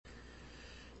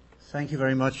Thank you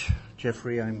very much,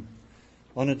 Jeffrey. I'm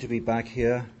honored to be back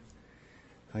here.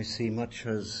 I see much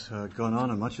has gone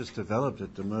on and much has developed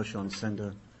at the Mershon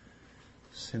Center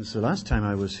since the last time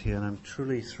I was here, and I'm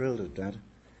truly thrilled at that.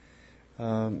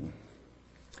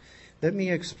 Let me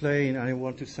explain. I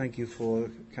want to thank you for a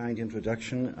kind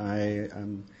introduction. I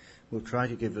will try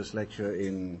to give this lecture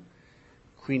in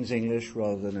Queen's English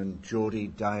rather than in Geordie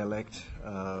dialect,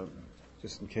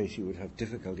 just in case you would have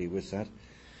difficulty with that.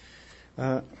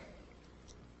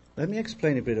 Let me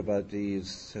explain a bit about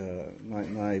these,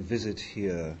 my visit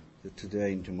here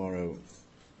today and tomorrow.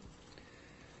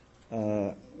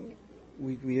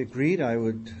 We agreed I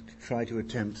would try to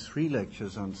attempt 3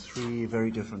 lectures on 3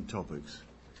 very different topics.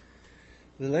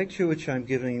 The lecture which I'm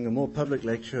giving, the more public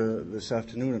lecture this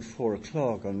afternoon at 4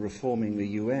 o'clock on reforming the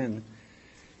UN,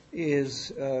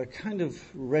 is kind of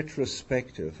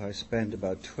retrospective. I spent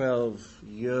about 12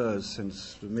 years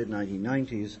since the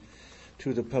mid-1990s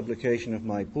to the publication of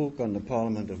my book on the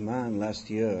Parliament of Man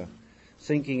last year,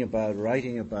 thinking about,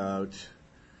 writing about,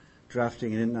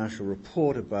 drafting an international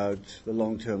report about the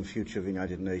long-term future of the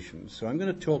United Nations. So I'm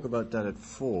going to talk about that at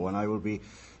 4, and I will be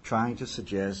trying to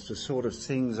suggest the sort of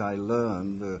things I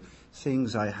learned, the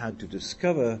things I had to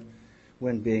discover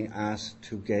when being asked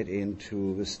to get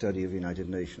into the study of the United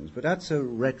Nations. But that's a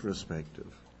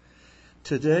retrospective.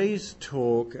 Today's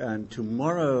talk and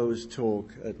tomorrow's talk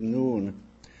at noon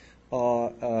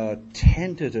are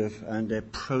tentative and they're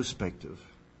prospective.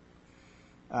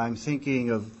 I'm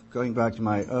thinking of going back to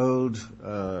my old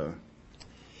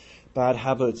bad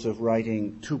habits of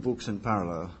writing 2 books in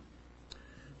parallel.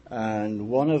 And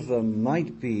one of them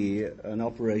might be an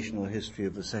operational history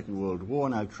of the Second World War,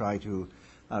 and I'll try to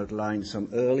outline some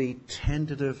early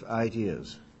tentative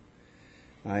ideas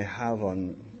I have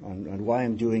on why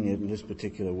I'm doing it in this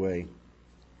particular way.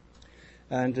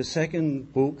 And the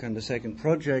second book and the second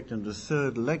project and the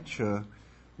third lecture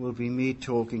will be me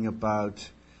talking about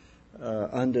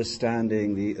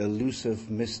understanding the elusive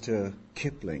Mr.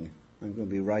 Kipling. I'm going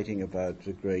to be writing about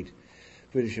the great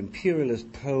British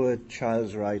imperialist poet,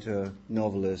 child's writer,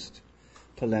 novelist,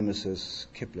 polemicist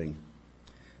Kipling.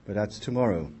 But that's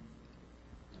tomorrow.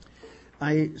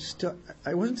 I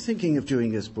wasn't thinking of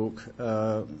doing this book,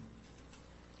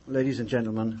 ladies and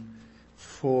gentlemen,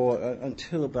 for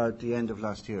until about the end of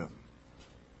last year.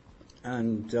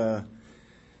 And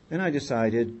then I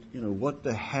decided, what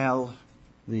the hell,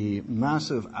 the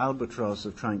massive albatross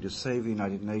of trying to save the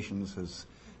United Nations has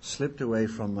slipped away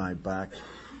from my back.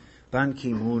 Ban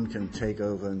Ki-moon can take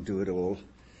over and do it all.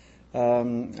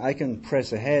 I can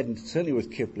press ahead, and certainly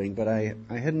with Kipling, but I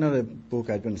had another book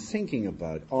I'd been thinking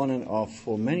about on and off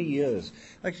for many years.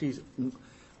 Actually,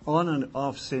 on and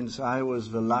off since I was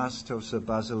the last of Sir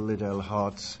Basil Liddell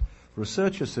Hart's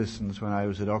research assistants when I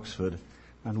was at Oxford,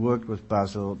 and worked with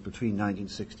Basil between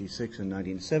 1966 and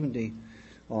 1970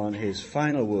 on his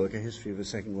final work, A History of the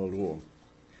Second World War.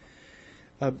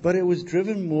 But it was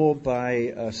driven more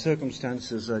by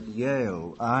circumstances at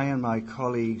Yale. I and my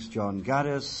colleagues, John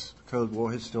Gaddis, Cold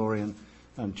War historian,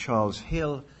 and Charles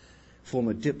Hill,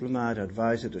 former diplomat,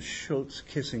 advisor to Schultz,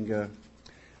 Kissinger,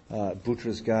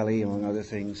 Boutros Ghali, among other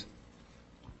things,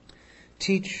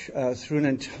 teach through an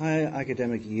entire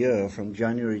academic year from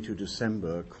January to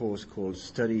December a course called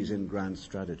Studies in Grand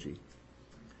Strategy.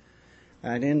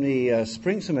 And in the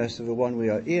spring semester, the one we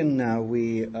are in now,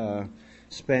 we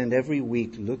spend every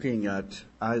week looking at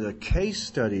either case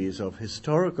studies of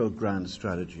historical grand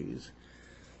strategies,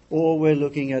 or we're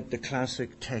looking at the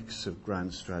classic texts of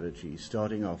grand strategy,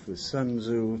 starting off with Sun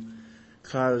Tzu,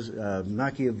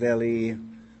 Machiavelli,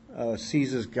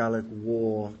 Caesar's Gallic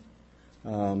War,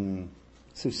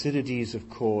 Thucydides, of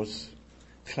course,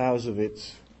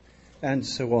 Clausewitz, and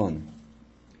so on.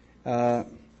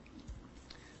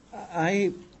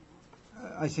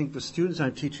 I think the students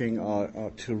I'm teaching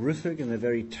are terrific and they're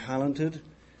very talented,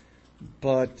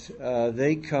 but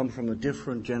they come from a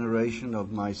different generation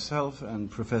of myself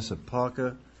and Professor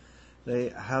Parker. They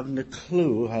haven't a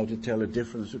clue how to tell the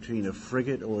difference between a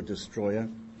frigate or a destroyer,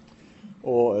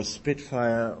 or a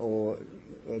Spitfire or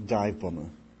a dive bomber.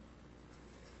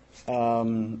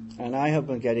 And I have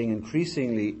been getting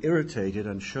increasingly irritated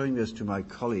and showing this to my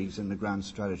colleagues in the Grand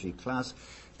Strategy class,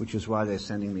 which is why they're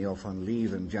sending me off on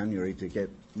leave in January to get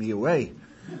me away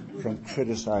from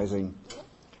criticizing.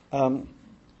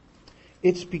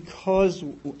 It's because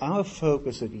our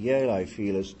focus at Yale, I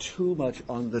feel, is too much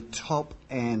on the top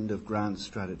end of grand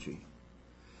strategy.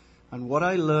 And what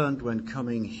I learned when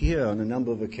coming here on a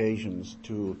number of occasions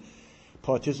to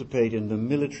participate in the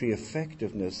Military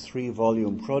Effectiveness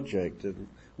 3-volume project that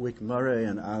Wick Murray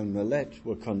and Al Millett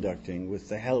were conducting with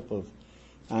the help of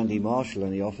Andy Marshall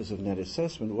and the Office of Net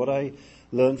Assessment, what I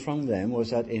learned from them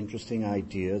was that interesting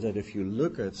idea that if you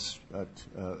look at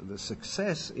the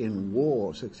success in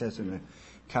war, success in a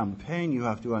campaign, you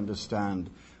have to understand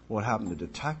what happened at the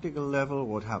tactical level,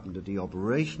 what happened at the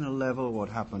operational level, what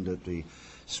happened at the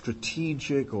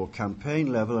strategic or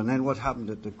campaign level, and then what happened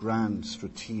at the grand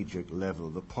strategic level,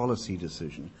 the policy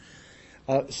decision.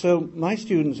 So my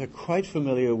students are quite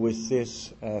familiar with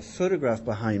this photograph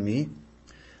behind me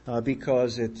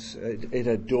because it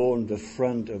adorned the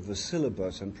front of the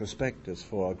syllabus and prospectus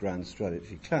for our grand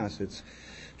strategy class. It's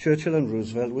Churchill and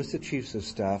Roosevelt with the chiefs of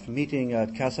staff meeting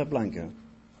at Casablanca,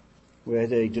 where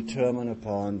they determine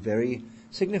upon very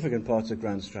significant parts of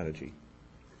grand strategy.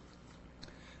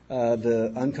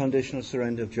 The unconditional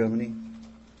surrender of Germany,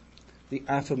 the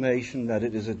affirmation that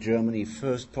it is a Germany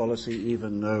first policy,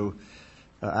 even though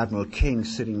Admiral King,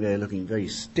 sitting there looking very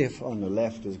stiff on the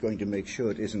left, is going to make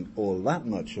sure it isn't all that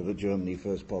much of a Germany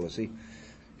first policy,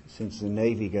 since the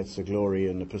Navy gets the glory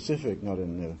in the Pacific, not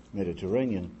in the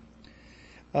Mediterranean.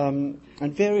 And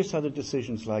various other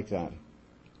decisions like that.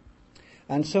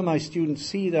 And so my students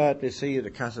see that, they see at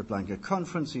the Casablanca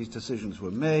conference these decisions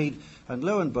were made, and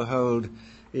lo and behold,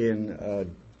 in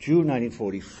June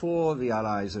 1944, the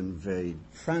Allies invade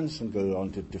France and go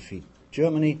on to defeat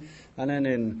Germany, and then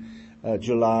in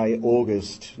July,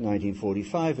 August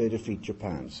 1945, they defeat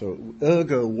Japan. So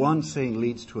ergo, one thing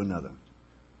leads to another.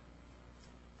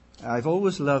 I've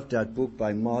always loved that book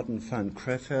by Martin van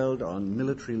Creveld on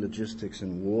military logistics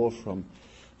and war from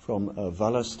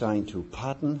Wallerstein to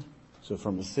Patton, so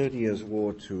from the 30 Years'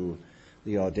 War to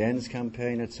the Ardennes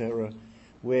campaign, etc.,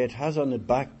 where it has on the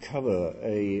back cover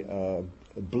a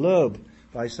blurb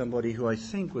by somebody who I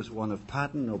think was one of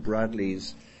Patton or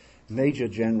Bradley's major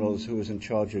generals who was in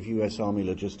charge of U.S. Army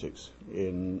logistics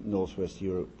in Northwest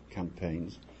Europe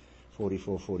campaigns,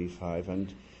 44-45.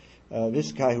 And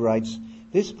this guy writes,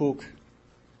 this book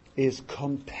is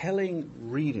compelling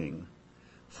reading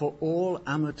for all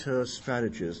amateur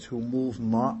strategists who move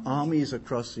armies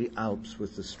across the Alps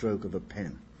with the stroke of a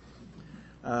pen.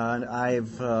 And I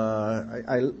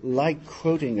like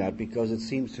quoting that because it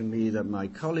seems to me that my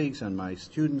colleagues and my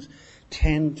students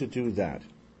tend to do that.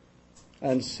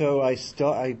 And so I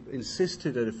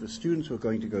insisted that if the students were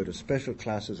going to go to special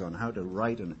classes on how to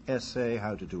write an essay,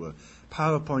 how to do a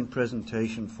PowerPoint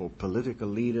presentation for political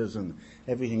leaders and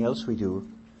everything else we do,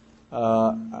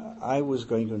 I was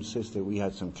going to insist that we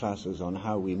had some classes on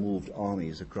how we moved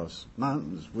armies across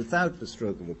mountains without the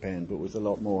stroke of a pen, but with a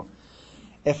lot more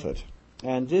effort.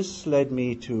 And this led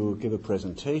me to give a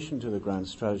presentation to the grand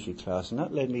strategy class, and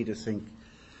that led me to think,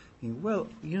 well,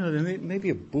 there may be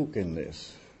a book in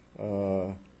this.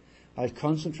 I'll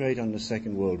concentrate on the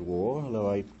Second World War, although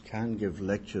I can give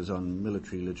lectures on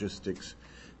military logistics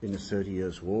in the 30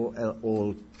 Years' War,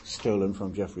 all stolen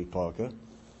from Jeffrey Parker,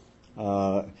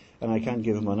 and I can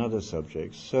give them on other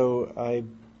subjects. So I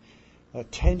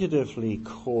tentatively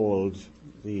called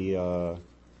the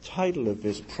title of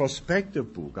this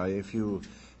prospective book. If you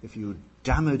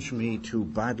damage me too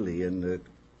badly in the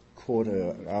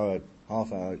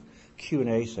half-hour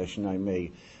Q&A session, I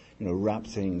may wrap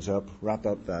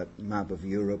up that map of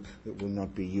Europe that will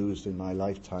not be used in my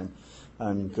lifetime,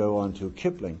 and go on to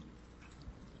Kipling.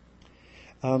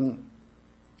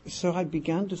 So I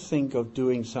began to think of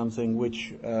doing something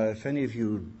which, if any of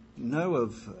you know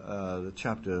of the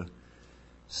chapter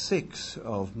 6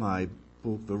 of my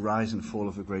book, The Rise and Fall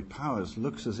of the Great Powers,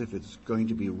 looks as if it's going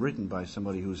to be written by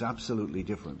somebody who's absolutely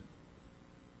different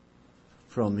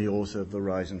from the author of The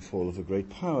Rise and Fall of the Great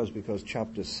Powers, because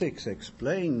chapter 6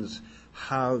 explains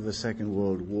how the Second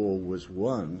World War was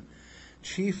won,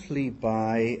 chiefly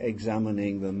by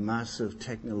examining the massive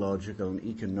technological and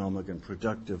economic and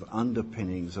productive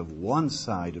underpinnings of one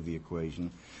side of the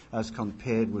equation as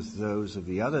compared with those of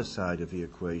the other side of the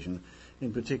equation,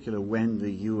 in particular when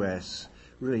the U.S.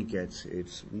 really gets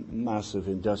its massive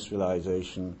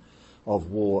industrialization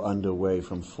of war underway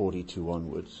from 42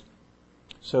 onwards.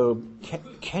 So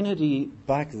Kennedy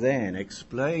back then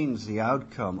explains the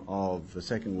outcome of the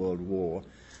Second World War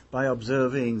by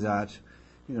observing that,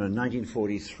 in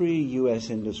 1943,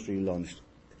 U.S. industry launched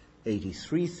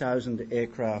 83,000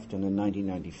 aircraft, and in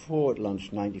 1994 it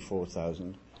launched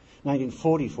 94,000.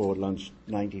 1944 it launched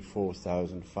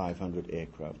 94,500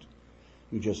 aircraft.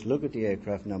 You just look at the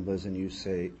aircraft numbers and you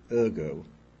say, ergo,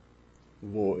 the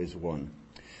war is won.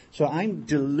 So I'm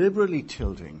deliberately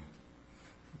tilting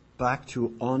back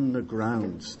to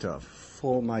on-the-ground stuff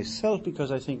for myself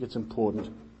because I think it's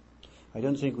important. I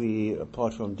don't think we,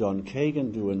 apart from Don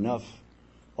Kagan, do enough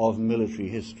of military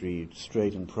history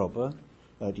straight and proper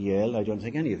at Yale. I don't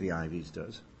think any of the Ivies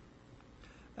does.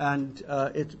 And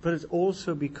but it's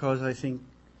also because I think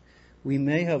we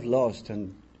may have lost,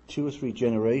 and 2 or 3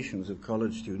 generations of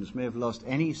college students may have lost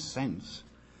any sense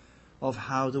of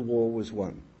how the war was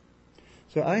won.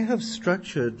 So I have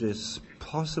structured this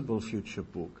possible future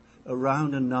book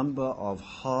around a number of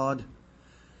hard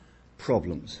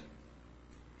problems.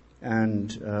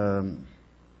 And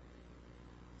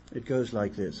it goes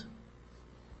like this.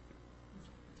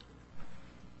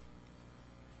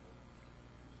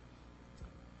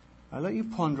 I'll let you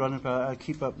ponder on it, but I'll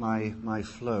keep up my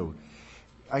flow.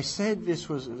 I said this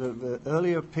was, the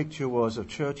earlier picture was of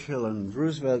Churchill and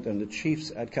Roosevelt and the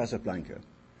chiefs at Casablanca.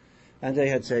 And they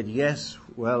had said, yes,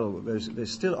 well, they're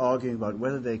still arguing about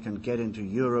whether they can get into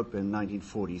Europe in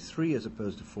 1943 as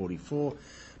opposed to 44.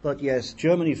 But yes,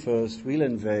 Germany first, we'll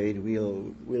invade,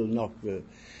 we'll knock the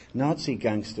Nazi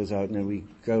gangsters out, and then we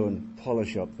go and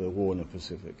polish up the war in the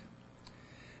Pacific.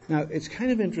 Now, it's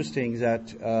kind of interesting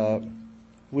that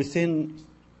within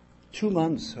 2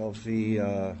 months of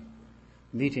the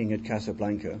meeting at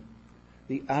Casablanca,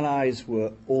 the Allies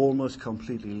were almost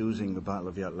completely losing the Battle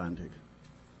of the Atlantic.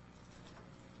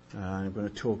 I'm going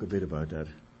to talk a bit about that.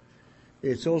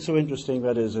 It's also interesting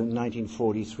that as in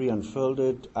 1943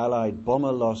 unfolded, Allied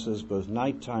bomber losses, both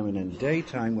nighttime and in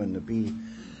daytime, when the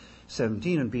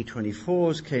B-17 and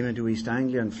B-24s came into East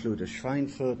Anglia and flew to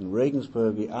Schweinfurt and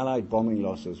Regensburg, the Allied bombing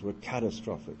losses were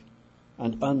catastrophic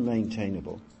and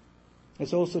unmaintainable.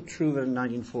 It's also true that in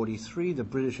 1943, the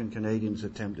British and Canadians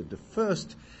attempted the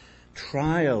first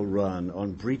trial run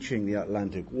on breaching the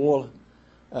Atlantic Wall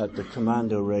at the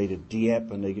commando raid at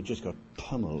Dieppe, and they just got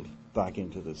pummeled back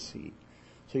into the sea.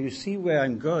 So you see where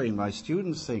I'm going. My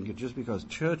students think that just because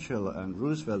Churchill and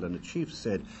Roosevelt and the chiefs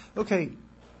said, okay,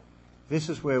 this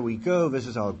is where we go, this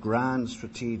is our grand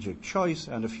strategic choice,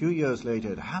 and a few years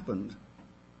later it happened,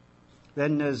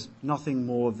 then there's nothing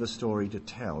more of the story to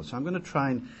tell. So I'm going to try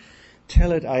and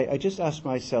tell it. I just asked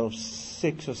myself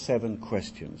 6 or 7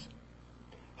 questions.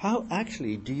 How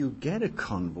actually do you get a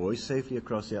convoy safely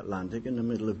across the Atlantic in the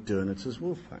middle of Dönitz's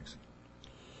wolf packs?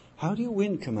 How do you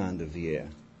win command of the air?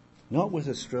 Not with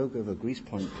a stroke of a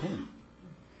grease-point pen.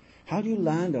 How do you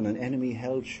land on an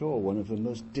enemy-held shore, one of the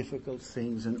most difficult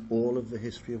things in all of the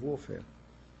history of warfare?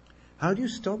 How do you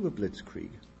stop a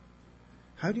blitzkrieg?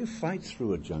 How do you fight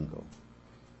through a jungle?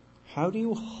 How do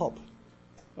you hop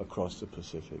across the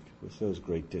Pacific with those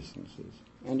great distances?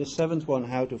 And the 7th one,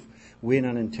 how to win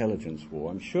an intelligence war.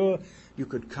 I'm sure you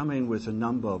could come in with a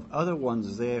number of other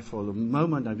ones there. For the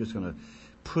moment, I'm just going to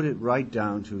put it right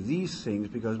down to these things,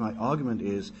 because my argument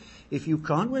is, if you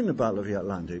can't win the Battle of the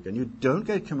Atlantic, and you don't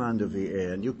get command of the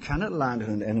air, and you cannot land on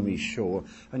an enemy shore,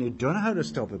 and you don't know how to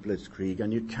stop a blitzkrieg,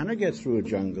 and you cannot get through a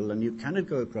jungle, and you cannot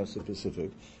go across the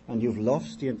Pacific, and you've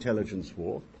lost the intelligence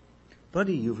war,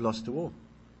 buddy, you've lost the war.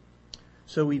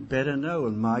 So we better know,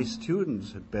 and my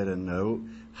students had better know,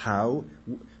 how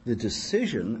the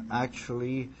decision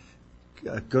actually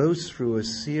goes through a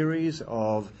series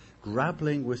of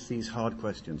grappling with these hard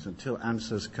questions until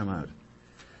answers come out.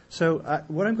 So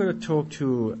what I'm going to talk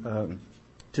to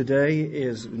today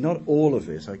is not all of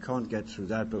this. I can't get through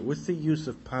that, but with the use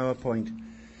of PowerPoint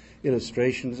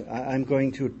illustrations, I'm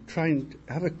going to try and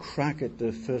have a crack at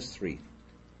the first 3.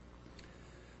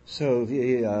 So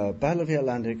the Battle of the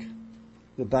Atlantic,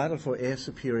 the battle for air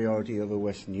superiority over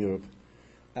Western Europe,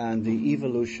 and the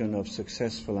evolution of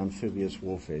successful amphibious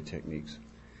warfare techniques.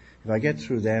 If I get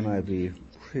through them, I'll be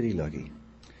pretty lucky.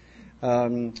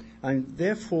 And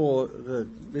therefore,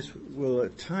 this will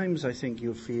at times, I think,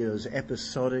 you'll feel as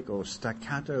episodic or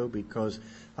staccato, because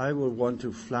I will want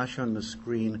to flash on the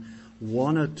screen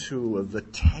 1 or 2 of the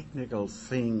technical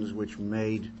things which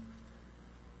made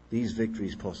these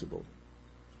victories possible,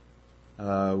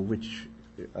 which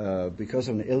because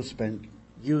of an ill-spent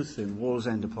youth in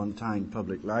Wallsend-upon-Tyne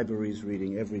public libraries,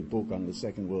 reading every book on the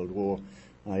Second World War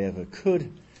I ever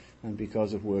could, and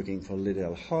because of working for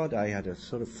Liddell Hart, I had a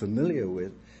sort of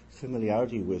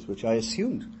familiarity with, which I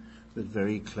assumed that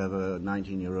very clever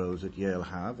 19-year-olds at Yale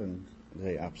have, and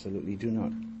they absolutely do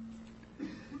not.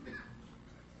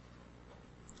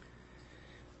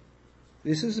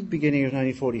 This is the beginning of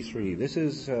 1943. This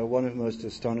is one of the most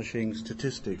astonishing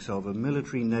statistics of a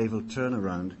military-naval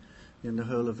turnaround in the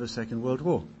whole of the Second World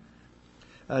War.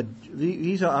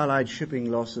 These are Allied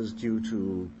shipping losses due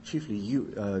to chiefly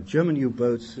German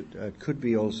U-boats. Could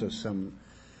be also some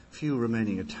few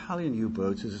remaining Italian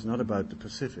U-boats. This is not about the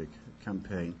Pacific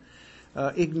campaign.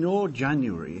 Ignore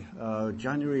January.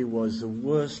 January was the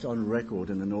worst on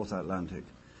record in the North Atlantic.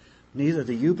 Neither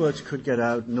the U-boats could get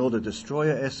out, nor the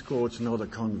destroyer escorts, nor the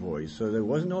convoys. So there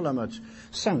wasn't all that much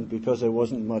sunk because there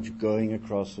wasn't much going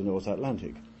across the North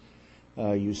Atlantic.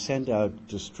 You send out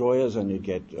destroyers and you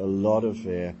get a lot of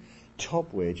their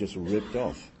topwear just ripped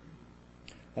off.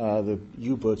 The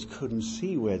U-boats couldn't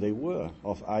see where they were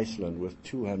off Iceland with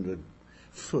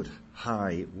 200-foot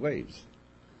high waves.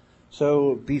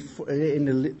 So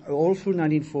all through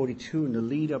 1942, in the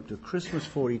lead up to Christmas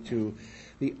 42,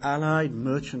 the Allied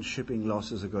merchant shipping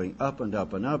losses are going up and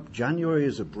up and up. January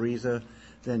is a breather.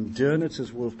 Then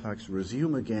Dönitz's wolf packs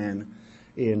resume again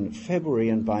in February,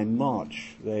 and by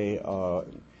March they are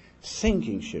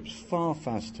sinking ships far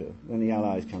faster than the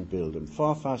Allies can build them,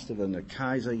 far faster than the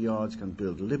Kaiser yards can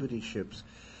build Liberty ships.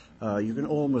 You can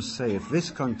almost say if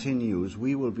this continues,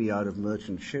 we will be out of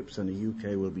merchant ships and the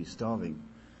UK will be starving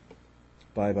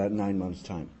by about 9 months'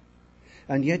 time.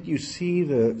 And yet you see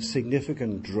the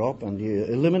significant drop and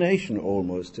the elimination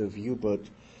almost of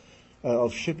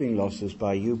of shipping losses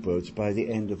by U-boats by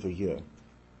the end of the year.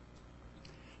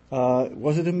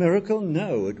 Was it a miracle?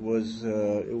 No, it was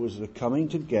the coming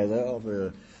together of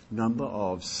a number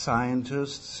of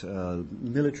scientists,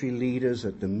 military leaders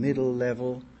at the middle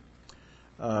level,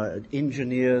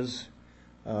 engineers,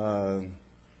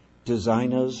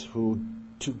 designers who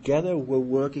together were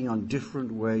working on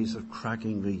different ways of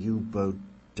cracking the U-boat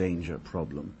danger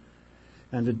problem.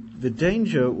 And the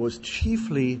danger was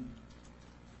chiefly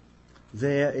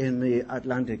there in the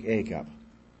Atlantic air gap.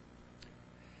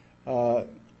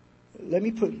 Let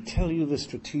me tell you the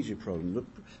strategic problem. The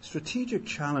strategic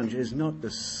challenge is not to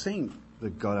sink the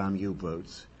goddamn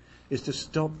U-boats, it's to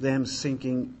stop them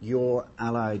sinking your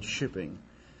Allied shipping.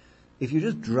 If you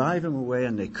just drive them away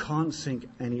and they can't sink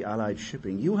any Allied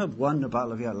shipping, you have won the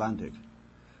Battle of the Atlantic.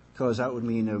 Because that would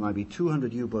mean there might be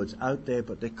 200 U-boats out there,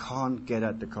 but they can't get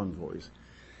at the convoys.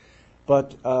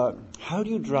 But how do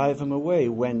you drive them away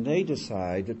when they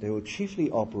decide that they will chiefly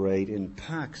operate in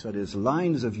packs, that is,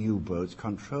 lines of U-boats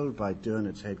controlled by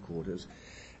Dönitz headquarters,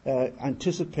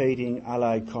 anticipating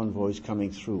Allied convoys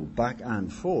coming through, back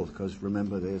and forth, because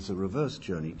remember there's a reverse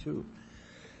journey too.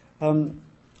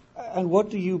 And what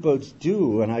do U-boats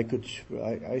do? And I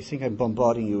think I'm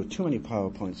bombarding you with too many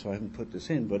PowerPoints, so I haven't put this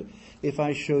in, but if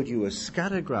I showed you a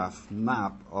scattergraph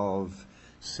map of,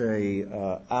 say,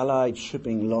 Allied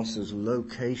shipping losses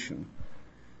location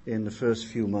in the first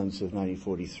few months of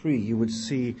 1943, you would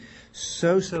see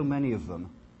so many of them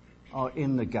are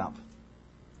in the gap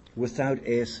without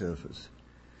air surface.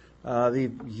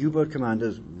 The U-boat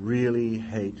commanders really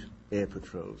hate air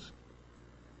patrols,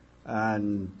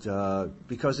 and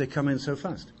because they come in so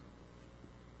fast.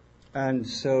 And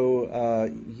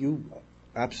so you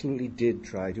absolutely did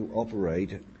try to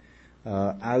operate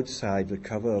outside the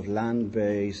cover of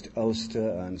land-based Ulster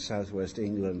and southwest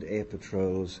England air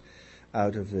patrols,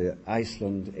 out of the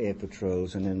Iceland air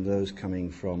patrols, and then those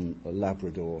coming from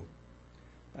Labrador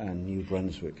and New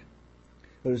Brunswick.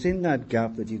 It was in that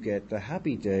gap that you get the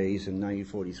happy days in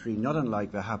 1943, not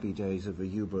unlike the happy days of the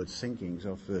U-boat sinkings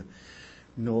off the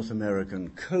North American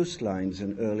coastlines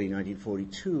in early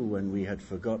 1942, when we had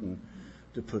forgotten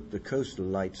to put the coastal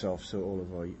lights off, so all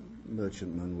of our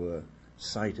merchantmen were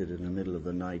sighted in the middle of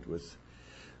the night with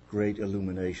great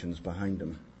illuminations behind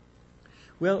them.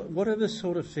 Well, what are the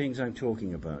sort of things I'm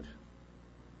talking about?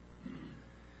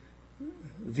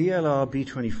 VLR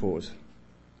B-24s.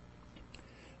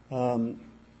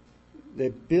 They're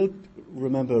built,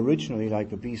 remember, originally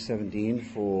like the B-17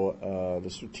 for the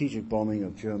strategic bombing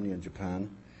of Germany and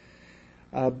Japan.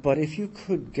 But if you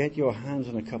could get your hands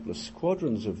on a couple of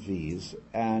squadrons of these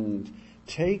and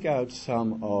take out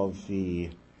some of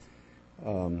the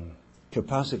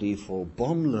capacity for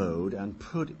bomb load and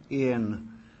put in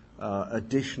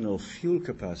additional fuel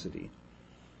capacity,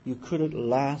 you could at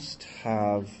last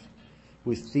have,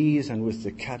 with these and with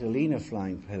the Catalina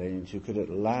flying planes, you could at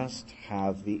last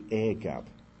have the air gap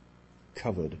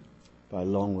covered by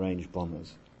long-range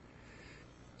bombers.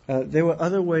 There were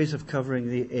other ways of covering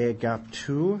the air gap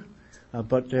too,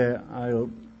 but I'll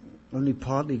only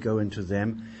partly go into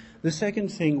them. The second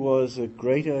thing was a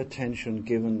greater attention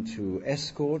given to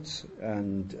escorts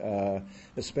and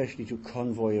especially to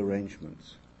convoy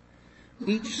arrangements.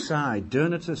 Each side,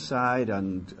 Dönitz's side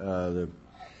and the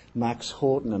Max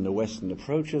Horton and the Western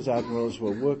Approaches admirals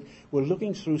were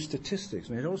looking through statistics.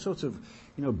 And they had all sorts of,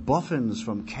 boffins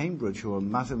from Cambridge who are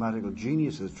mathematical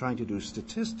geniuses trying to do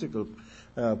statistical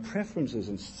preferences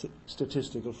and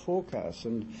statistical forecasts.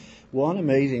 And one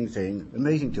amazing thing,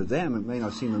 amazing to them, it may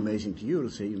not seem amazing to you,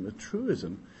 it'll seem a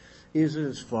truism, is that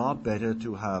it's far better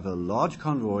to have a large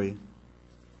convoy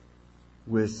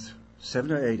with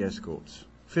 7 or 8 escorts,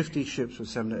 50 ships with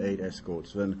 7 or 8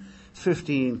 escorts, than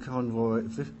 15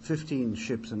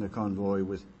 ships in a convoy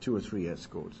with 2 or 3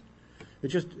 escorts.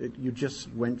 You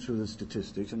just went through the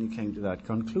statistics and you came to that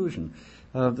conclusion.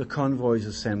 The convoys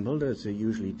assembled, as they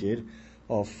usually did,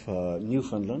 off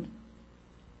Newfoundland,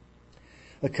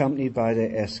 accompanied by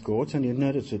their escorts, and you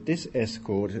notice that this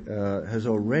escort has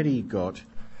already got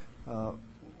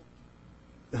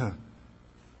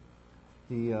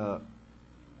the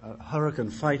Hurricane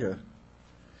fighter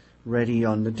ready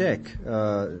on the deck.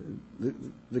 The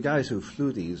guys who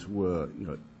flew these were,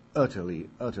 utterly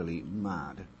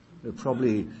mad. They're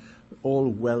probably all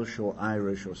Welsh or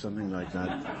Irish or something like that.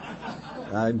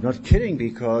 I'm not kidding,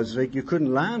 because you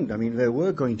couldn't land. I mean, there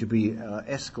were going to be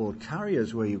escort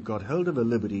carriers where you got hold of a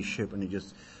Liberty ship and you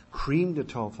just creamed the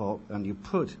top off and you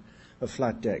put a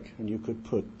flat deck, and you could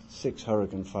put 6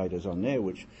 Hurricane fighters on there,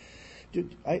 which,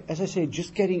 as I say,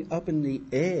 just getting up in the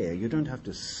air, you don't have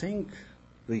to sink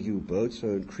the U-boat, so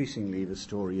increasingly the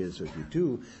story is that you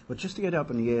do, but just to get up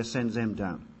in the air sends them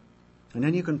down. And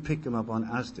then you can pick them up on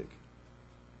Aztec.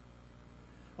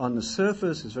 On the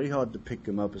surface, it's very hard to pick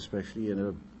them up, especially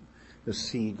in the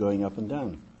sea going up and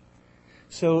down.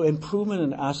 So improvement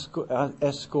in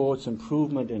escorts,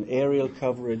 improvement in aerial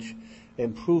coverage,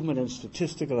 improvement in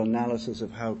statistical analysis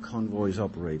of how convoys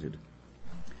operated.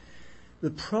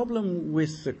 The problem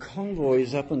with the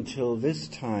convoys up until this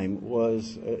time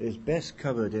is best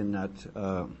covered in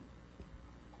that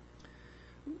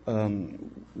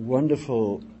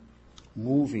wonderful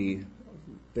movie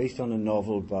based on a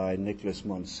novel by Nicholas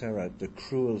Montserrat, The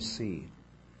Cruel Sea,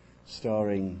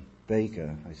 starring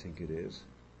Baker, I think it is.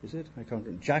 Is it? I can't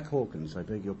remember. Jack Hawkins, I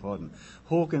beg your pardon.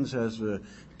 Hawkins as the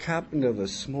captain of a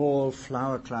small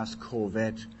flower-class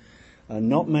corvette,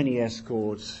 not many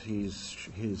escorts.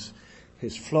 His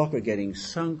flock are getting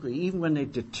sunk. Even when they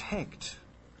detect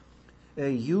a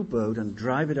U-boat and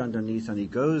drive it underneath, and he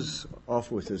goes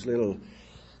off with his little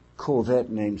corvette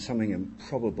named something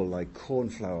improbable like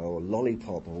Cornflower or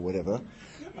Lollipop or whatever,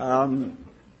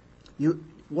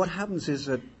 what happens is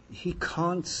that he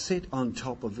can't sit on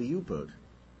top of the U-boat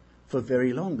for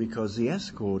very long because the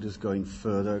escort is going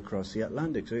further across the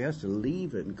Atlantic, so he has to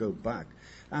leave it and go back,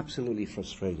 absolutely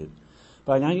frustrated.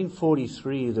 By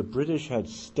 1943, the British had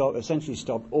essentially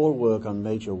stopped all work on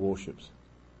major warships.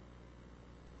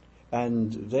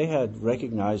 And they had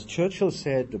recognized, Churchill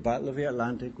said the Battle of the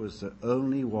Atlantic was the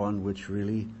only one which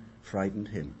really frightened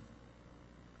him.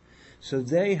 So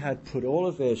they had put all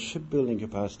of their shipbuilding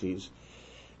capacities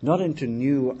not into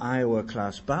new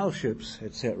Iowa-class battleships,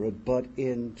 etc., but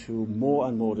into more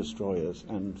and more destroyers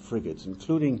and frigates,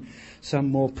 including some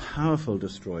more powerful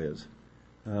destroyers.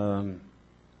 You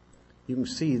can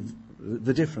see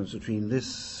the difference between this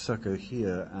sucker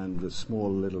here and the small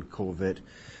little corvette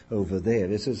over there.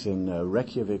 This is in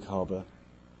Reykjavik Harbor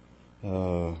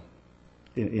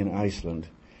in Iceland.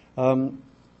 And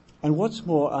what's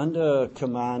more, under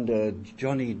Commander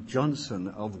Johnny Johnson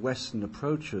of Western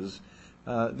Approaches,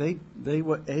 they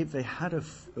had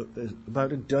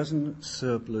about a dozen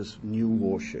surplus new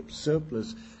warships.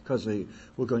 Surplus because they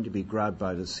were going to be grabbed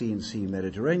by the C&C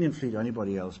Mediterranean Fleet or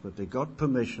anybody else, but they got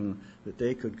permission that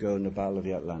they could go in the Battle of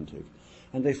the Atlantic.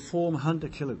 And they form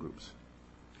hunter-killer groups,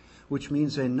 which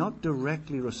means they're not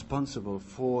directly responsible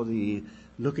for the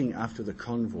looking after the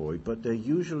convoy, but they're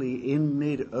usually in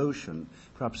mid-ocean,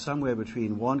 perhaps somewhere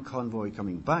between one convoy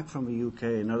coming back from the UK,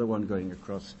 another one going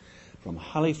across from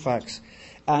Halifax.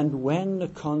 And when the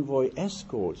convoy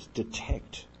escorts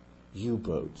detect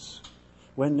U-boats,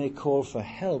 when they call for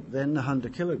help, then the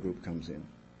hunter-killer group comes in.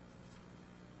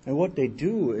 And what they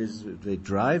do is they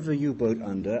drive the U-boat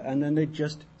under, and then they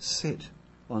just sit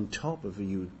on top of the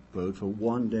U-boat for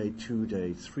 1 day, 2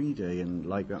 day, 3 day, and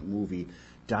like that movie,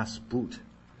 Das Boot,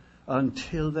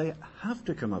 until they have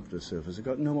to come up to the surface. They've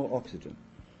got no more oxygen.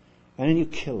 And then you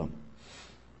kill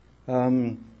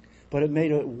them. But it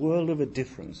made a world of a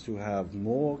difference to have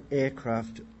more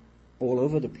aircraft all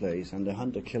over the place and the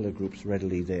hunter-killer groups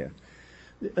readily there.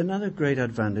 Another great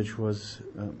advantage was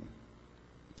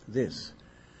this.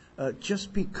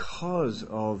 Just because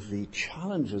of the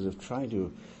challenges of trying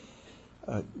to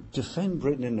defend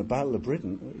Britain in the Battle of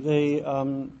Britain,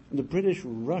 the British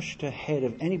rushed ahead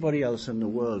of anybody else in the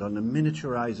world on the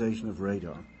miniaturization of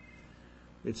radar.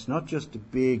 It's not just the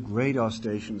big radar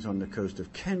stations on the coast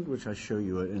of Kent, which I'll show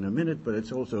you in a minute, but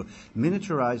it's also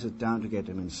miniaturize it down to get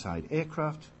them inside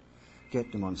aircraft,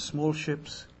 get them on small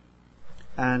ships,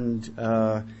 and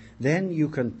then you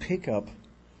can pick up,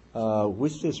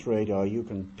 with this radar, you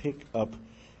can pick up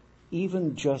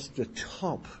even just the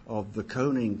top of the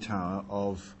conning tower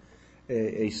of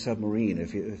a submarine.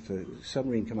 If a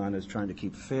submarine commander is trying to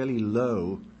keep fairly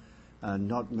low and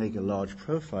not make a large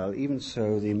profile, even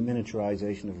so, the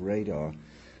miniaturization of radar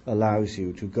allows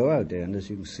you to go out there, and as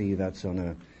you can see, that's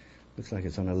on Looks like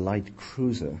it's on a light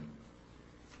cruiser.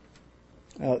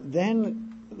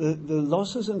 Then the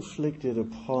losses inflicted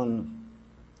upon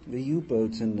the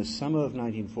U-boats in the summer of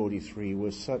 1943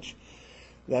 were such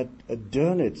that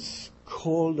Dönitz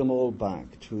called them all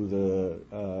back to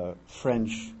the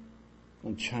French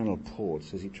and Channel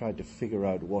ports as he tried to figure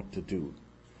out what to do.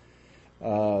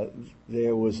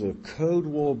 There was a Cold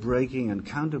War breaking and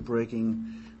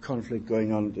counter-breaking conflict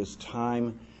going on at this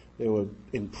time. There were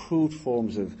improved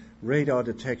forms of radar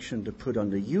detection to put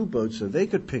on the U-boats so they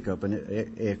could pick up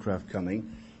an aircraft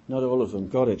coming. Not all of them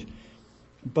got it.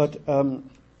 But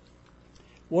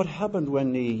what happened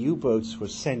when the U-boats were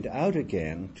sent out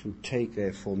again to take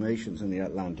their formations in the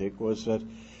Atlantic was that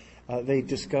they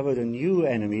discovered a new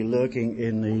enemy lurking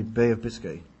in the Bay of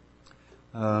Biscay,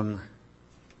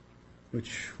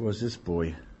 which was this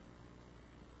boy.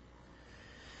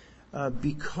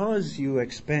 Because you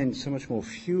expend so much more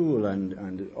fuel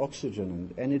and oxygen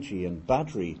and energy and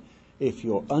battery if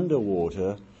you're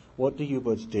underwater, what the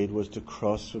U-boats did was to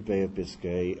cross the Bay of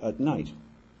Biscay at night.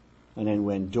 And then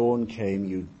when dawn came,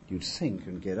 you'd sink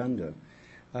and get under.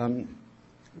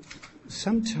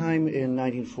 Sometime in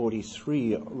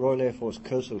 1943, Royal Air Force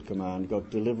Coastal Command got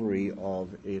delivery of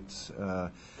its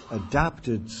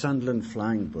adapted Sunderland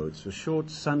flying boats. The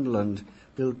short Sunderland,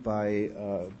 built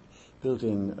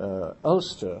in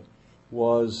Ulster,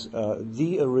 was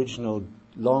the original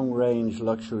long-range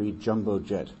luxury jumbo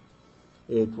jet.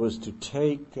 It was to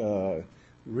take rather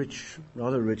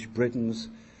rich Britons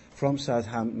from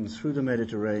Southampton through the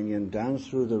Mediterranean, down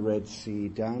through the Red Sea,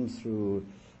 down through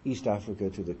East Africa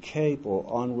to the Cape, or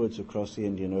onwards across the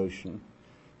Indian Ocean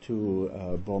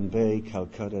to Bombay,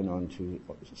 Calcutta, and on to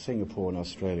Singapore and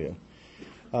Australia.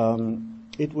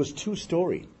 It was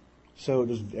two-story, so it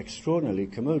was extraordinarily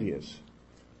commodious.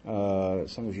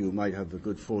 Some of you might have the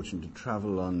good fortune to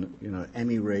travel on,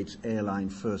 Emirates airline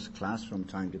first class from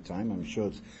time to time. I'm sure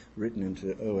it's written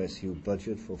into OSU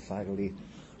budget for faculty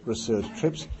research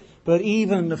trips. But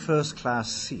even the first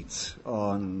class seats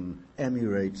on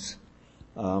Emirates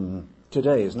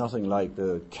today is nothing like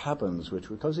the cabins, which,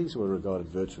 because these were regarded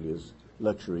virtually as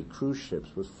luxury cruise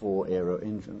ships with 4 aero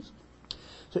engines.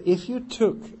 So if you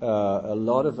took a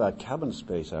lot of that cabin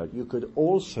space out, you could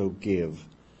also give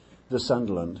the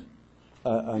Sunderland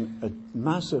a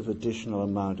massive additional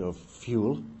amount of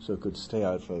fuel, so it could stay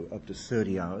out for up to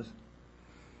 30 hours.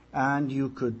 And you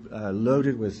could load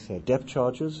it with depth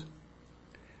charges,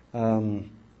 and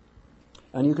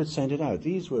you could send it out.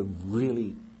 These were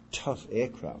really tough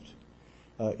aircraft.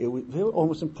 They were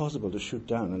almost impossible to shoot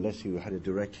down unless you had a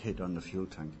direct hit on the fuel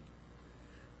tank.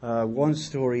 One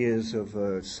story is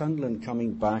of Sunderland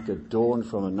coming back at dawn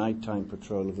from a nighttime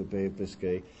patrol of the Bay of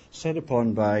Biscay, set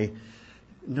upon by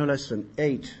no less than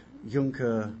 8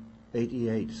 Junker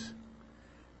 88s.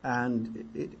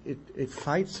 And it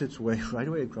fights its way right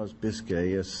away across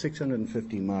Biscay, a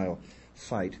 650-mile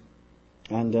fight.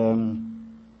 And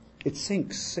it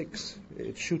sinks 6.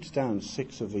 It shoots down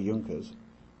 6 of the Junkers,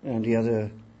 and the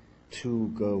other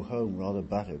 2 go home rather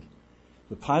battered.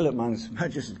 The pilot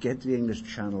manages to get to the English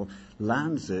Channel,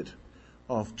 lands it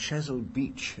off Chesil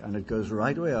Beach, and it goes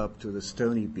right way up to the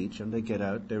Stony Beach, and they get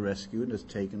out, they're rescued, and it's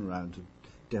taken round to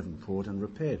Devonport and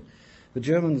repaired. The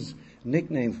Germans'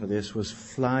 nickname for this was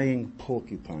Flying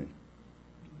Porcupine.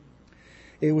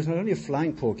 It was not only a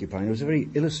flying porcupine, it was a very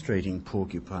illustrating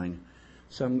porcupine.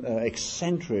 Some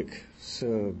eccentric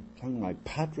Sir, something like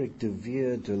Patrick de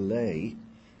Vere de Lay,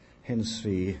 hence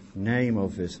the name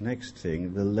of this next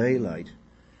thing, the ley light,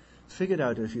 figured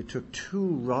out if you took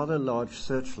 2 rather large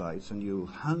searchlights and you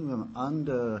hung them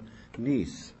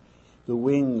underneath the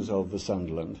wings of the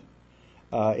Sunderland,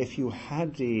 if you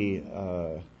had the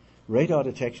radar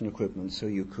detection equipment so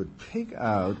you could pick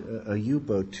out a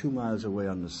U-boat 2 miles away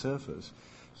on the surface,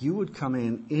 you would come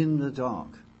in the dark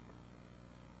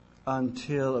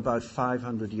until about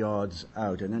 500 yards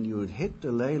out, and then you would hit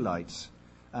the ley lights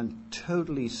and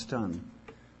totally stun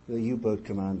the U-boat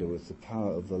commander with the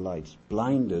power of the lights,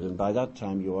 blinded, and by that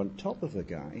time you're on top of the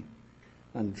guy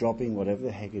and dropping whatever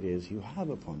the heck it is you have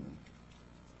upon them.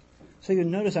 So you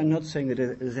notice I'm not saying that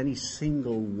there's any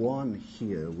single one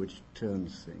here which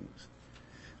turns things.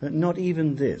 Not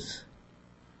even this.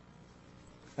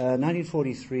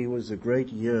 1943 was a great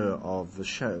year of the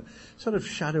shadow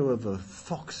of the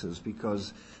foxes,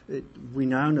 because we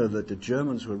now know that the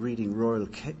Germans were reading Royal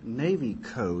Navy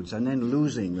codes and then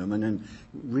losing them, and then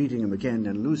reading them again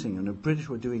and losing them. The British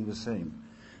were doing the same.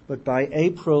 But by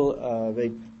April, the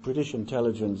British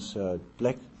intelligence,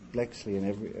 Blexley and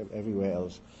everywhere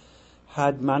else,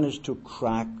 had managed to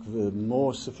crack the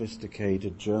more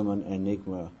sophisticated German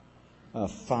Enigma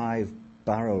 5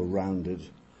 barrel-rounded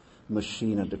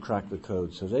machine and to crack the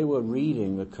code. So they were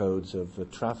reading the codes of the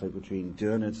traffic between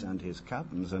Dönitz and his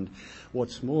captains. And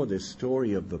what's more, this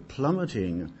story of the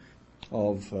plummeting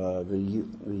of the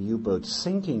U-boat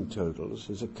sinking totals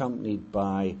is accompanied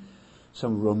by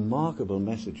some remarkable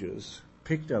messages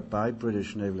picked up by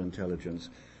British naval intelligence,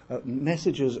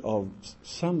 messages of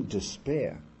some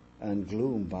despair and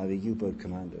gloom by the U-boat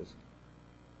commanders.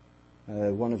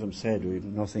 One of them said, "We've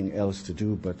nothing else to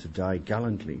do but to die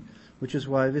gallantly," which is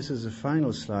why this is the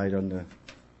final slide on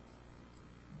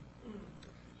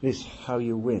this, how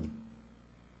you win.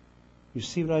 You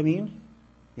see what I mean?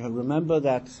 You remember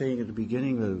that saying at the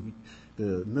beginning,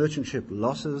 the merchant ship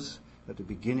losses at the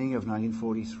beginning of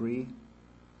 1943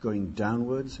 going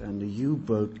downwards, and the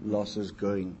U-boat losses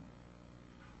going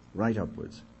right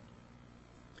upwards.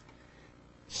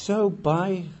 So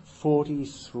by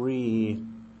 43,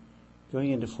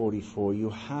 going into 44, you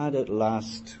had at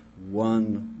last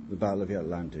won the Battle of the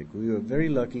Atlantic. We were very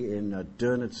lucky in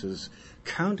Dönitz's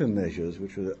countermeasures,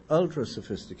 which were the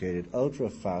ultra-sophisticated,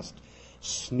 ultra-fast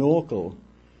snorkel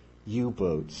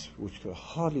U-boats, which were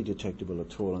hardly detectable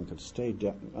at all and could stay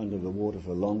under the water for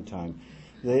a long time.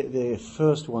 The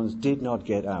first ones did not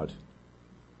get out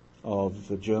of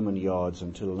the German yards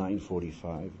until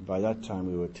 1945. By that time,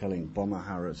 we were telling Bomber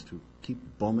Harris to keep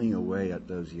bombing away at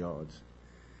those yards.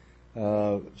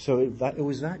 So it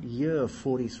was that year,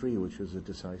 43, which was a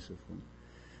decisive one.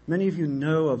 Many of you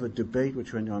know of a debate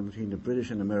which went on between the British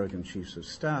and American chiefs of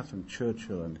staff and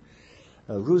Churchill and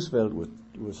Roosevelt,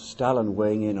 with Stalin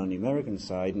weighing in on the American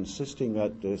side, insisting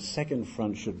that the second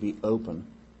front should be open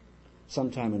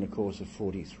sometime in the course of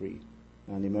 43.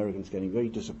 And the Americans getting very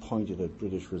disappointed at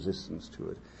British resistance to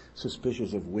it,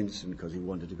 suspicious of Winston because he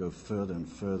wanted to go further and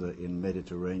further in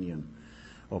Mediterranean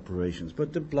operations.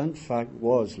 But the blunt fact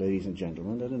was, ladies and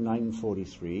gentlemen, that in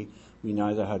 1943 we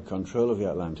neither had control of the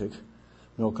Atlantic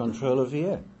nor control of the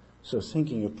air. So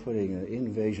thinking of putting an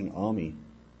invasion army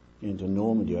into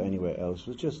Normandy or anywhere else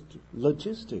was just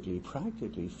logistically,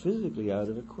 practically, physically out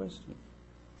of the question.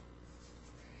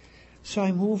 So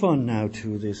I move on now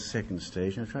to this second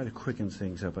stage, and I try to quicken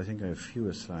things up. I think I have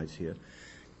fewer slides here.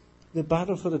 The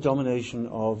battle for the domination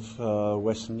of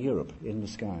Western Europe in the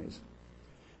skies.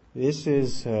 This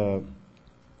is,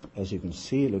 as you can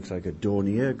see, it looks like a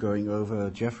Dornier going over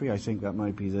Jeffrey. I think that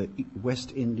might be the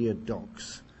West India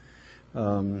docks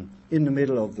in the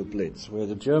middle of the Blitz, where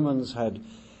the Germans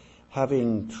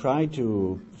having tried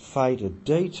to fight at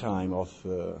daytime off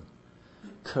the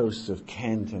coasts of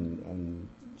Kent and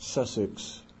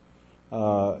Sussex,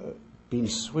 been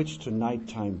switched to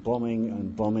nighttime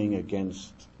bombing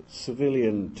against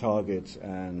civilian targets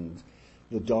and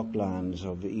the docklands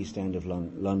of the East End of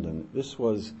London. This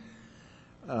was,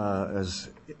 as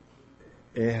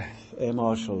Air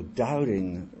Marshal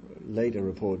Dowding later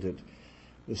reported,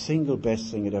 the single best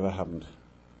thing that ever happened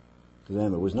to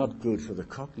them. It was not good for the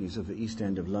Cockneys of the East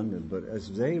End of London, but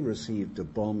as they received the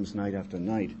bombs night after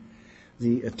night,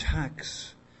 the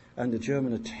attacks and the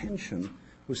German attention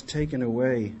was taken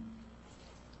away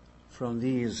from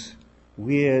these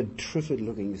weird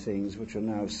Triffid-looking things which are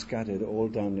now scattered all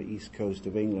down the east coast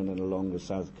of England and along the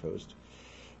south coast.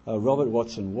 Robert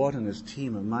Watson Watt and his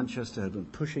team at Manchester had been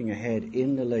pushing ahead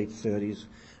in the late 30s.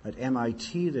 At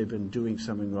MIT they've been doing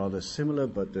something rather similar,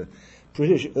 but the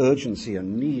British urgency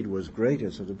and need was greater,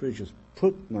 so the British just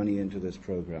put money into this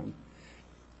program.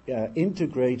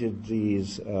 Integrated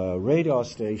these radar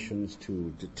stations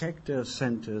to detector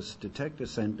centers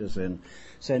and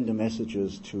send the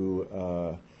messages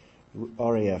to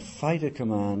RAF Fighter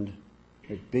Command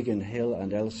at Biggin Hill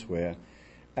and elsewhere,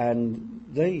 and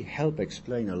they help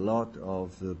explain a lot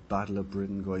of the Battle of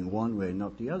Britain going one way,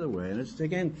 not the other way. And it's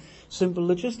again simple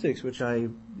logistics, which I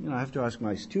have to ask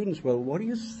my students. Well, what do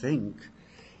you think?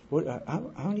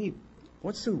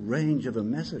 What's the range of a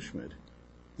Messerschmitt?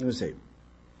 And they say,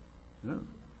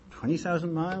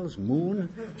 20,000 miles, moon,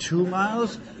 2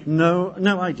 miles? No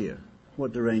idea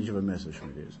what the range of a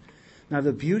Messerschmitt is. Now,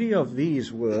 the beauty of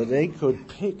these were they could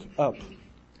pick up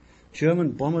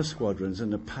German bomber squadrons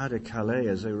in the Pas de Calais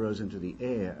as they rose into the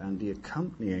air and the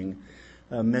accompanying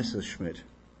Messerschmitt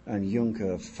and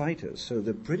Junker fighters. So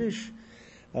the British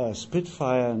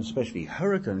Spitfire, and especially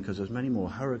Hurricane, because there's many more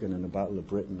Hurricane in the Battle of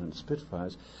Britain than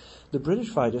Spitfires, the British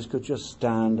fighters could just sit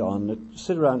around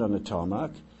on the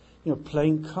tarmac,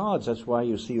 playing cards. That's why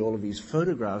you see all of these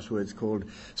photographs where it's called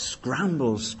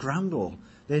scramble, scramble.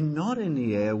 They're not in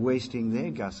the air wasting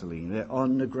their gasoline. They're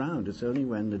on the ground. It's only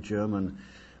when the German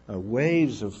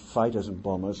waves of fighters and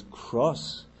bombers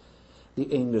cross the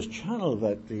English Channel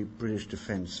that the British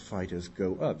defence fighters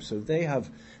go up. So they have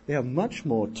much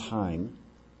more time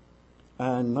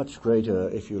and much greater,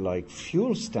 if you like,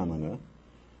 fuel stamina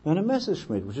than a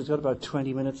Messerschmitt, which has got about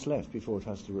 20 minutes left before it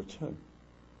has to return.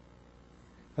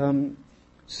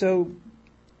 So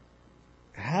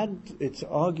it's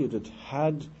argued that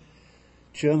had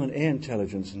German air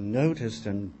intelligence noticed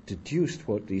and deduced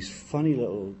what these funny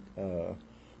little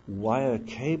wire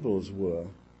cables were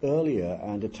earlier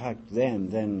and attacked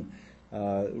them, then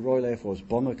Royal Air Force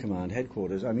Bomber Command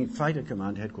Headquarters, Fighter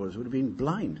Command Headquarters would have been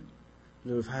blind.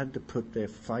 They would have had to put their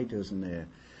fighters and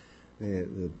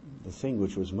the thing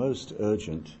which was most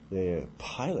urgent, their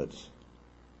pilots.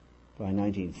 By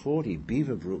 1940,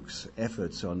 Beaverbrook's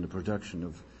efforts on the production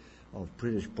of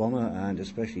British bomber and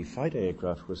especially fighter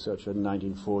aircraft was such that in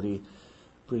 1940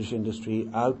 British industry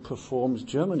outperforms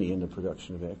Germany in the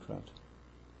production of aircraft.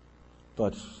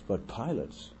 But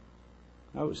pilots,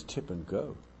 that was tip and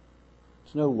go.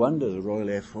 It's no wonder the Royal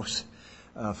Air Force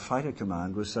Fighter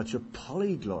Command was such a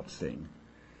polyglot thing.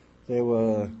 There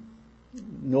were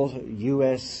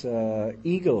US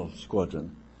Eagle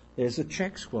Squadron. There's the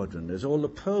Czech Squadron. There's all the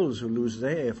Poles who lose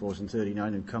their Air Force in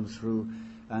 1939 and come through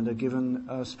and are given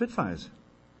Spitfires.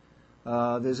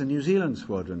 There's a New Zealand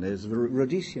Squadron. There's the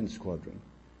Rhodesian Squadron.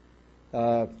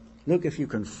 Look, if you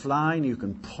can fly and you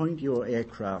can point your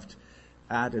aircraft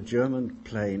at a German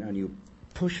plane and you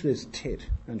push this tit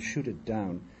and shoot it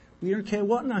down, we don't care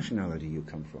what nationality you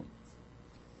come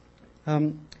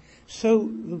from. So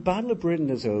the Battle of Britain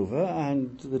is over,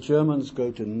 and the Germans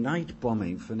go to night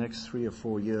bombing for the next 3 or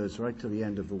 4 years, right to the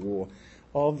end of the war,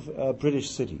 of British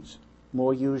cities.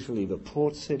 More usually the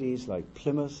port cities like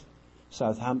Plymouth,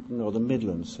 Southampton, or the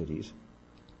Midland cities.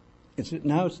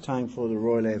 Now it's time for the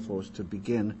Royal Air Force to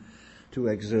begin to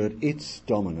exert its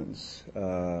dominance.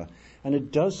 And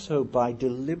it does so by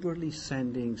deliberately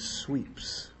sending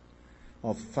sweeps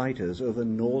of fighters over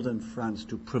northern France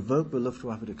to provoke the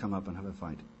Luftwaffe to come up and have a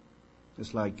fight.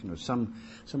 It's like,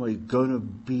 somebody's going to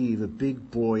be the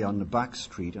big boy on the back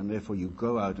street, and therefore you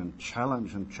go out and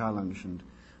challenge and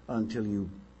until you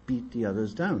beat the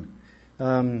others down.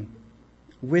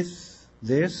 With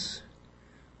this,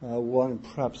 one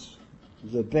perhaps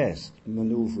the best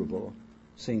maneuverable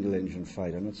single-engine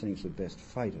fighter. I'm not saying it's the best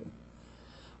fighter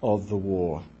of the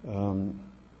war.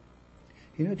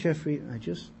 Jeffrey,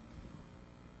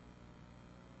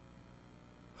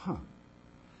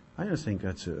 I don't think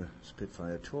that's a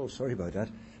Spitfire at all. Sorry about that.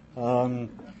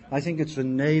 I think it's the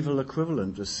naval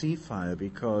equivalent, the Seafire,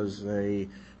 because they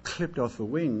clipped off the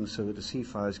wings so that the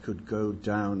Seafires could go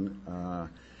down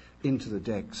into the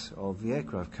decks of the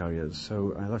aircraft carriers.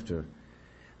 So I'll have to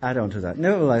add on to that.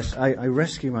 Nevertheless, I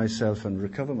rescue myself and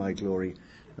recover my glory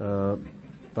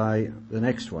by the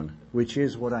next one, which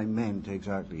is what I meant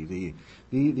exactly.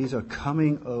 These are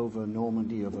coming over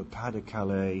Normandy, over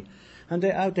Pas-de-Calais, and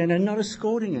they're out there, and they're not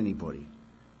escorting anybody.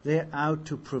 They're out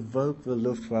to provoke the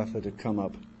Luftwaffe to come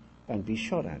up and be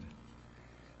shot at.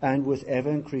 And with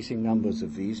ever-increasing numbers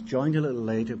of these, joined a little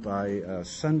later by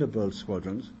Thunderbolt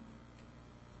squadrons,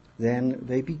 then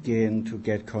they begin to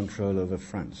get control over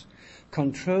France.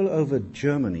 Control over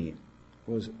Germany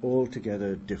was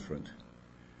altogether different.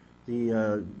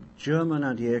 The German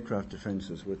anti-aircraft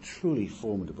defenses were truly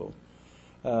formidable.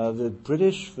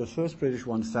 The first British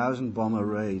 1,000 bomber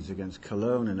raids against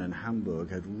Cologne and then Hamburg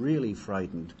had really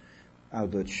frightened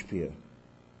Albert Speer.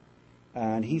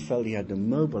 And he felt he had to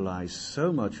mobilize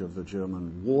so much of the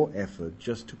German war effort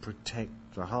just to protect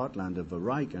the heartland of the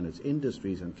Reich and its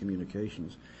industries and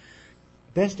communications.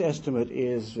 Best estimate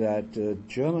is that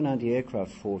German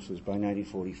anti-aircraft forces by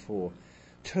 1944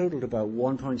 totaled about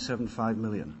 1.75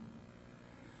 million.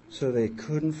 So they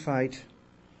couldn't fight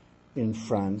in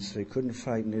France, they couldn't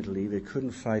fight in Italy, they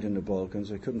couldn't fight in the Balkans,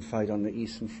 they couldn't fight on the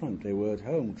Eastern Front. They were at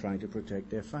home trying to protect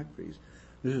their factories.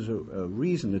 This is a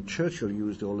reason that Churchill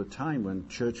used all the time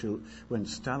when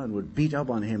Stalin would beat up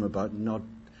on him about not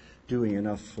doing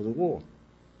enough for the war.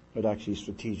 But actually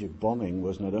strategic bombing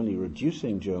was not only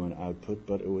reducing German output,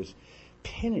 but it was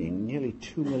pinning nearly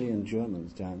 2 million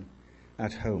Germans down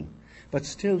at home. But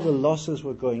still the losses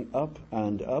were going up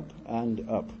and up and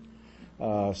up.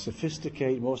 More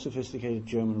sophisticated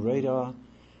German radar,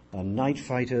 night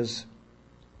fighters,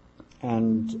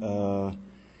 and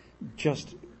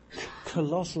just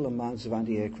colossal amounts of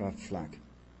anti-aircraft flak.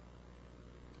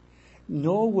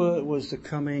 Nor was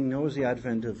the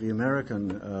advent of the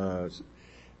American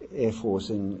Air Force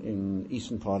in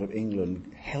eastern part of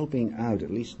England helping out,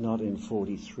 at least not in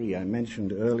 43. I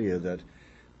mentioned earlier that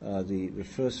the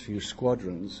first few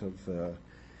squadrons of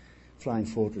Flying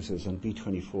Fortresses and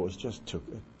B-24s just took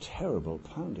a terrible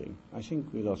pounding. I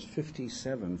think we lost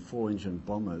 57 4-engine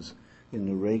bombers in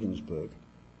the Regensburg,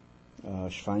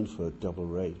 Schweinfurt double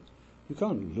raid. You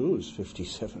can't lose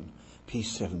 57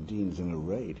 P-17s in a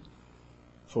raid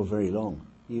for very long.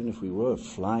 Even if we were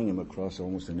flying them across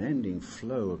almost an ending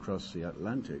flow across the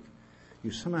Atlantic,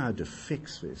 you somehow had to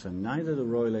fix this, and neither the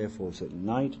Royal Air Force at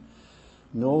night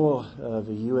nor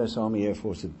the U.S. Army Air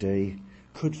Force at day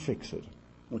could fix it,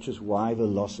 which is why the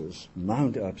losses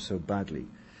mount up so badly.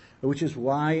 Which is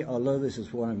why, although this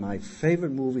is one of my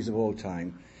favorite movies of all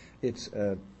time, it's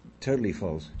totally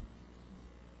false.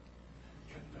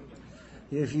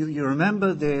 If you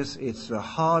remember this, it's the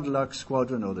Hard Luck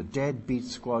Squadron or the Deadbeat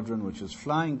Squadron, which is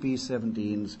flying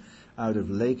B-17s out of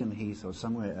Lakenheath or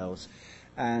somewhere else,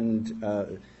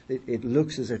 and it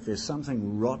looks as if there's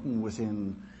something rotten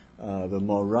within the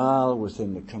morale,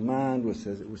 within the command,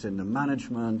 within the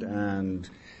management, and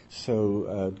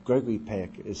so Gregory Peck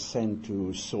is sent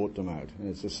to sort them out. And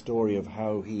it's a story of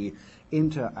how he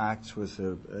interacts with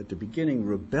at the beginning,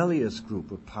 rebellious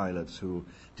group of pilots who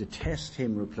detest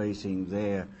him replacing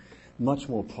their much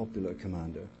more popular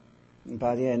commander. And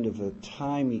by the end of the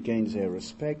time, he gains their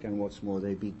respect, and what's more,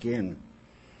 they begin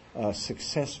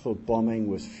successful bombing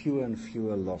with fewer and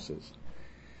fewer losses.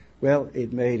 Well,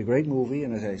 it made a great movie,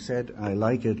 and as I said, I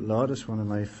like it a lot. It's one of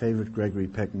my favorite Gregory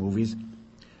Peck movies.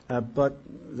 But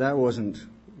that wasn't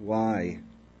why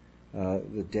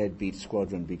the Deadbeat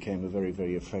Squadron became a very,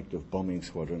 very effective bombing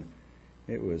squadron.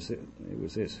 It was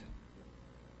this.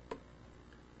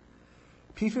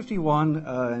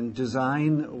 P-51 in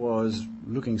design was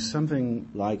looking something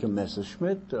like a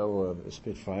Messerschmitt or a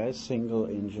Spitfire,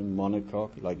 single-engine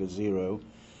monocoque, like a Zero.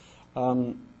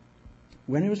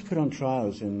 When it was put on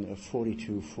trials in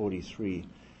 42, 43,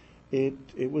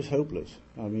 it was hopeless.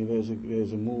 I mean,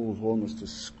 there's a move almost to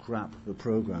scrap the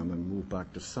program and move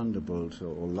back to Thunderbolts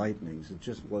or Lightnings. It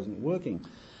just wasn't working.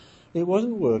 It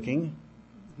wasn't working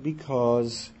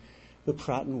because the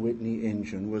Pratt & Whitney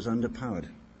engine was underpowered.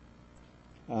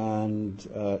 And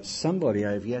somebody,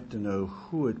 I have yet to know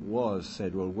who it was,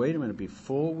 said, well, wait a minute,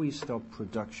 before we stop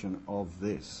production of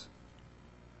this,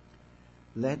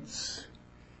 let's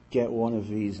get one of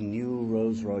these new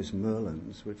Rolls-Royce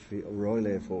Merlins, which the Royal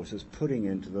Air Force is putting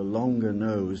into the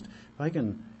longer-nosed. If I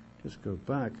can just go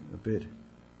back a bit.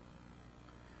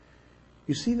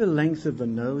 You see the length of the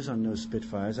nose on those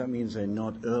Spitfires? That means they're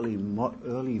not early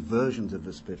versions of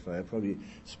the Spitfire, probably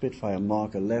Spitfire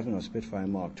Mark 11 or Spitfire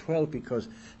Mark 12, because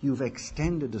you've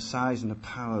extended the size and the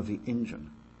power of the engine.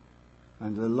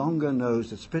 And the longer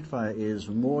nose that Spitfire is,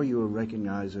 the more you will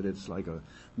recognize that it's like a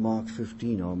Mark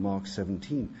 15 or Mark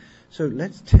 17. So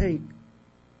let's take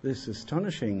this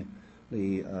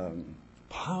astonishingly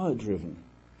power-driven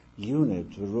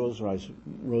unit, the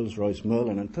Rolls-Royce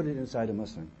Merlin, and put it inside a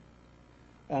Mustang.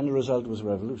 And the result was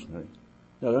revolutionary.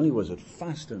 Not only was it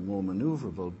faster and more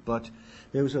maneuverable, but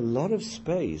there was a lot of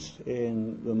space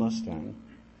in the Mustang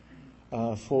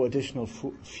for additional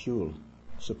fuel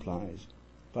supplies.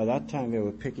 By that time, they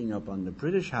were picking up on the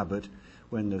British habit.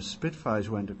 When the Spitfires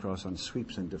went across on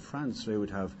sweeps into France, they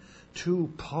would have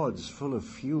 2 pods full of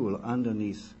fuel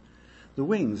underneath the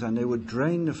wings, and they would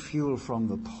drain the fuel from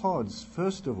the pods,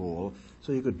 first of all,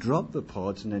 so you could drop the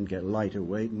pods and then get lighter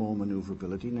weight, more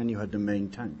maneuverability, and then you had the main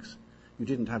tanks. You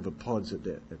didn't have the pods at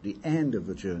the end of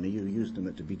the journey, you used them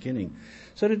at the beginning.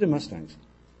 So did the Mustangs.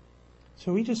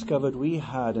 So we discovered we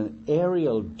had an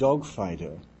aerial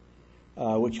dogfighter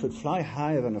which could fly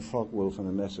higher than a Focke-Wulf and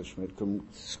a Messerschmitt, come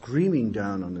screaming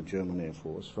down on the German Air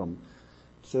Force from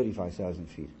 35,000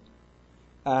 feet.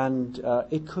 And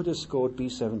it could escort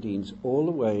B-17s all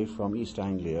the way from East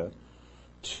Anglia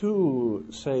to,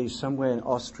 say, somewhere in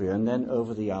Austria and then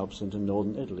over the Alps into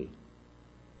northern Italy.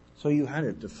 So you had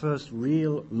it, the first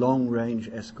real long-range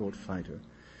escort fighter.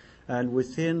 And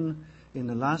in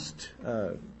the last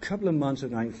couple of months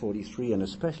of 1943, and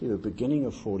especially the beginning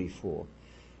of 44,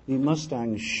 the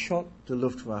Mustang shot the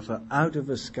Luftwaffe out of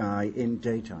the sky in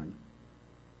daytime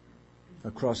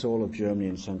across all of Germany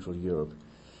and Central Europe.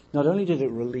 Not only did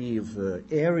it relieve the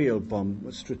aerial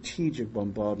strategic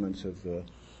bombardments of the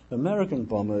American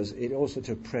bombers, it also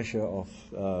took pressure off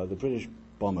the British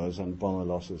bombers and bomber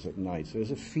losses at night. So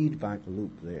there's a feedback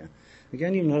loop there.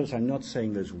 Again, you notice I'm not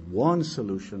saying there's one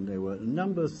solution. There were a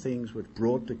number of things which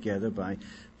brought together by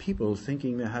people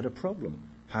thinking they had a problem.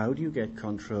 How do you get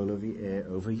control of the air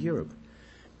over Europe?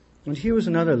 And here was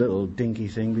another little dinky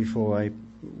thing before I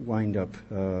wind up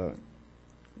or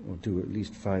do at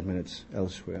least 5 minutes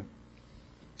elsewhere.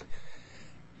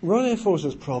 Royal Air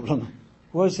Force's problem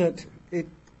was that it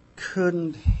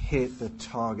couldn't hit the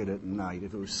target at night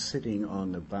if it was sitting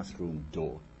on the bathroom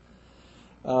door.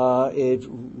 It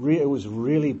was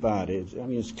really bad.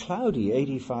 It's cloudy.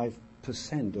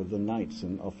 85% of the nights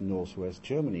of northwest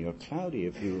Germany are cloudy.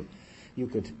 If you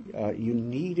you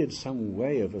needed some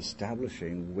way of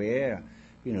establishing where,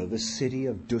 the city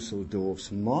of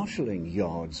Dusseldorf's marshalling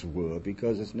yards were,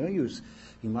 because it's no use.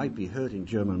 You might be hurting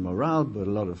German morale, but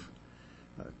a lot of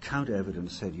counter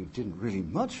evidence said you didn't really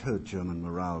much hurt German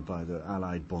morale by the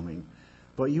Allied bombing,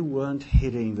 but you weren't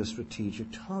hitting the strategic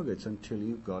targets until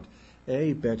you got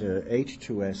a better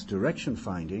H2S direction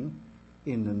finding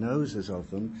in the noses of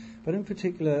them, but in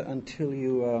particular until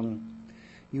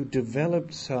you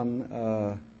developed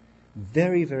some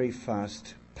very, very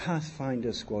fast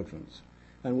Pathfinder squadrons.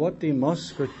 And what the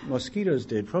Mosquitoes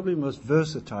did, probably the most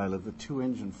versatile of the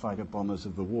two-engine fighter bombers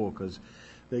of the war, because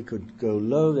they could go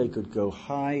low, they could go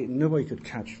high, nobody could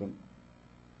catch them.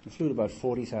 They flew at about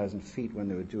 40,000 feet when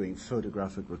they were doing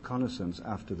photographic reconnaissance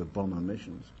after the bomber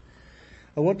missions.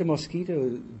 What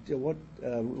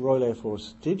Royal Air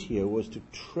Force did here was to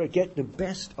get the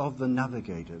best of the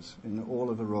navigators in all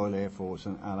of the Royal Air Force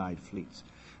and Allied fleets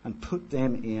and put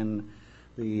them in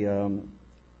the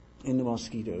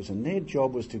Mosquitoes. And their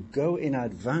job was to go in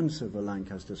advance of the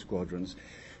Lancaster squadrons,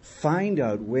 find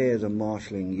out where the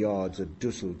marshalling yards at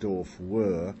Dusseldorf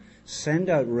were, send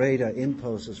out radar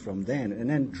impulses from then, and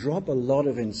then drop a lot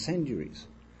of incendiaries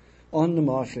on the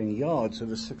marshalling yards, so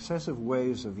the successive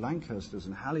waves of Lancasters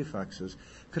and Halifaxes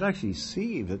could actually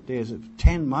see that there's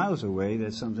 10 miles away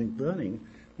there's something burning,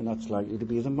 and that's likely to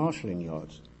be the marshalling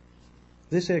yards.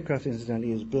 This aircraft,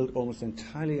 incidentally, is built almost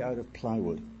entirely out of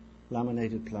plywood,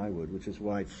 laminated plywood, which is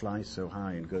why it flies so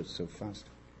high and goes so fast.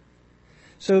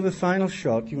 So the final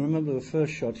shot, you remember the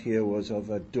first shot here was of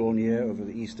Dornier over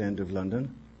the east end of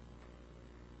London.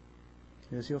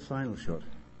 Here's your final shot.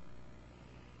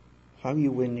 How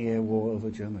you win the air war over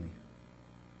Germany.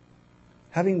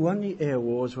 Having won the air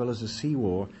war as well as the sea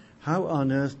war, how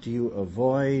on earth do you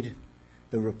avoid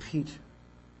the repeat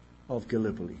of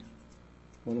Gallipoli?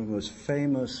 One of the most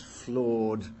famous,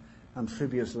 flawed,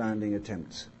 amphibious landing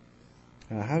attempts.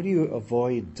 How do you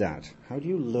avoid that? How do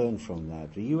you learn from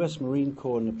that? The U.S. Marine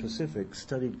Corps in the Pacific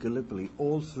studied Gallipoli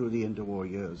all through the interwar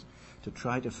years to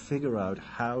try to figure out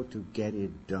how to get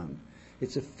it done.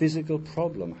 It's a physical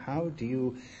problem. How do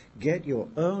you get your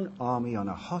own army on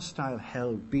a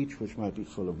hostile-held beach, which might be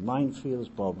full of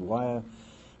minefields, barbed wire,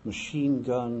 machine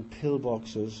gun,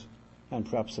 pillboxes, and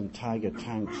perhaps some Tiger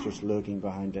tanks just lurking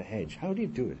behind a hedge? How do you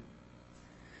do it?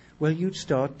 Well, you'd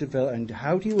start developing.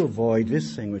 How do you avoid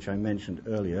this thing which I mentioned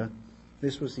earlier?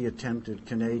 This was the attempted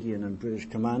Canadian and British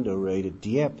commando raid at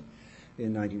Dieppe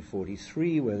in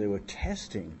 1943, where they were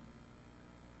testing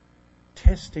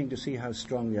to see how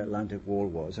strong the Atlantic Wall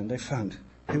was, and they found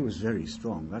it was very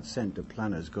strong. That sent the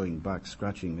planners going back,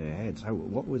 scratching their heads.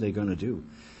 What were they going to do?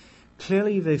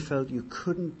 Clearly, they felt you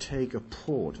couldn't take a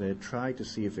port. They had tried to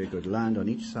see if they could land on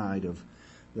each side of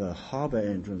the harbour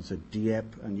entrance at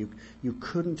Dieppe, and you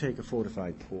couldn't take a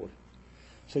fortified port.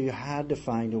 So you had to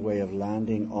find a way of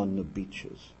landing on the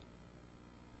beaches.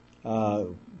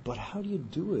 But how do you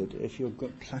do it if you're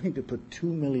planning to put 2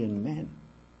 million men?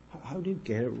 How do you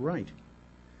get it right?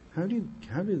 How do you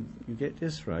get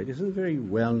this right? This is a very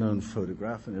well-known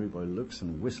photograph, and everybody looks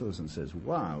and whistles and says,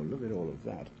 wow, look at all of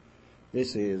that.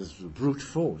 This is brute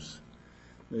force.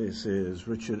 This is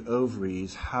Richard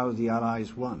Overy's How the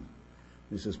Allies Won.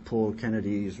 This is Paul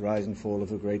Kennedy's Rise and Fall of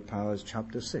the Great Powers,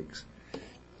 Chapter 6.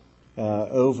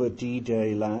 Over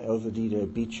D-Day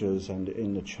beaches and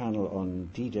in the Channel on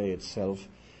D-Day itself,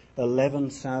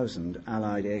 11,000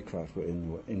 Allied aircraft were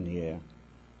in the air.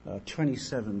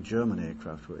 27 German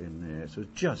aircraft were in there. So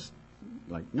just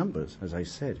like numbers, as I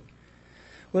said.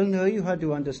 Well, no, you had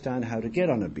to understand how to get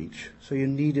on a beach. So you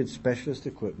needed specialist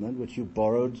equipment, which you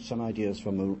borrowed some ideas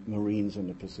from Marines in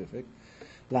the Pacific.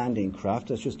 Landing craft,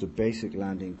 that's just a basic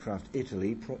landing craft.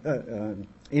 Italy,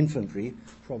 infantry,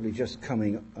 probably just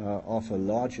coming off a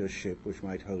larger ship, which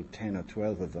might hold 10 or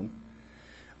 12 of them.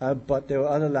 But there were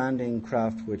other landing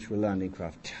craft, which were landing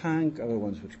craft tank, other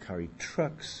ones which carried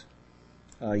trucks.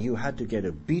 You had to get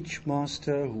a beach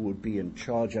master who would be in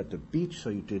charge at the beach,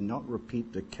 so you did not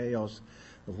repeat the chaos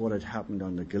of what had happened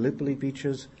on the Gallipoli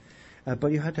beaches.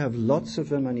 But you had to have lots of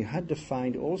them, and you had to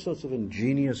find all sorts of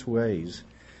ingenious ways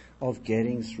of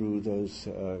getting through those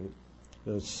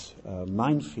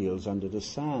minefields under the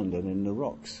sand and in the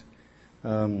rocks.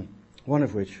 One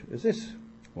of which is this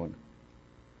one.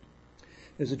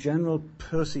 There's a General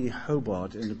Percy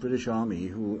Hobart in the British Army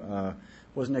who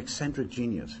was an eccentric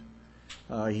genius.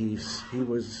 He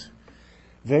was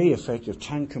very effective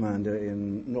tank commander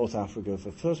in North Africa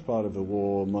for the first part of the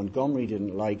war. Montgomery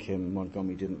didn't like him.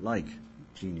 Montgomery didn't like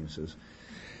geniuses.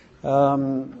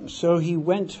 So he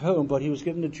went home, but he was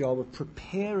given the job of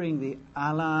preparing the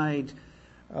Allied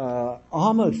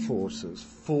armored forces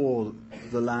for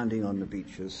the landing on the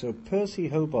beaches. So Percy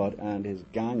Hobart and his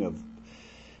gang of,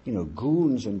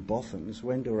 goons and boffins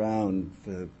went around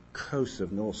the coast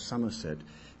of North Somerset,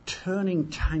 turning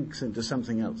tanks into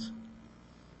something else.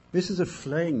 This is a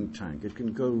flaying tank. It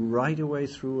can go right away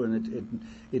through, and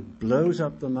it blows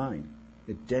up the mine.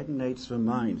 It detonates the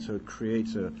mine, so it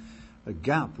creates a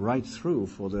gap right through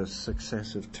for the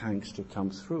successive tanks to come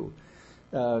through.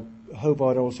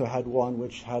 Hobart also had one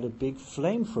which had a big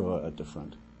flamethrower at the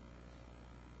front,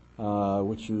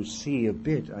 which you see a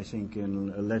bit, I think,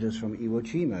 in letters from Iwo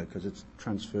Jima, because it's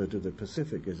transferred to the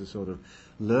Pacific as a sort of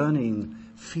learning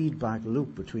feedback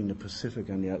loop between the Pacific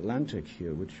and the Atlantic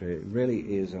here, which really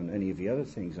is on any of the other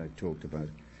things I've talked about.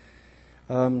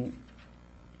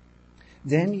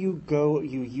 Then you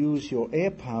use your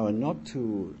air power not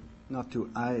to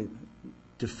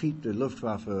defeat the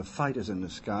Luftwaffe fighters in the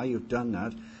sky. You've done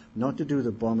that. Not to do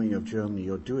the bombing of Germany.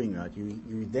 You're doing that.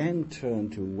 You then turn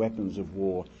to weapons of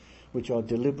war, which are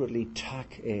deliberately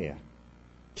tactical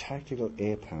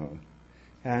air power.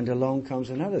 And along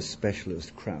comes another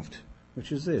specialist craft,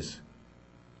 which is this.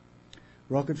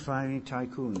 Rocket firing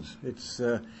Tycoons. It's,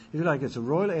 if you like, it's the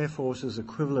Royal Air Force's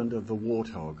equivalent of the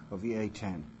Warthog, of the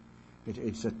A-10.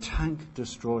 It's a tank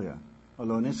destroyer.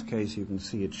 Although in this case you can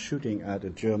see it shooting at a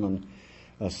German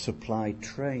supply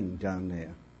train down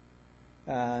there.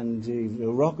 And the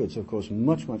rockets, of course,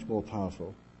 much, much more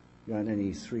powerful than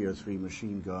any 303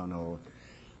 machine gun or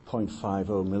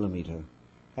 .50 millimeter.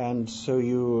 And so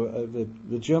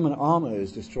the German armor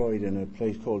is destroyed in a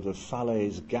place called the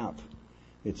Falaise Gap.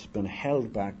 It's been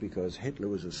held back because Hitler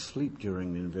was asleep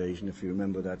during the invasion, if you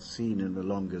remember that scene in The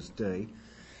Longest Day.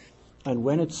 And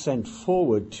when it's sent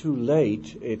forward too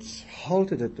late, it's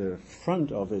halted at the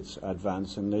front of its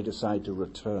advance, and they decide to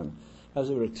return. As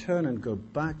they return and go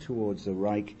back towards the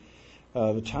Reich,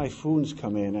 the Typhoons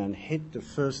come in and hit the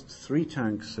first 3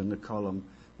 tanks in the column,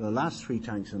 the last 3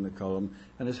 tanks in the column,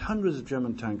 and there's hundreds of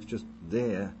German tanks just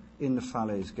there in the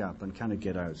Falaise Gap and kind of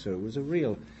get out. So it was a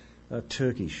real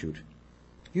turkey shoot.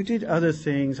 You did other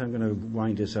things. I'm going to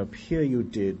wind this up here. You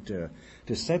did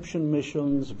deception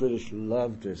missions. The British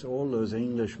loved this. All those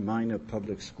English minor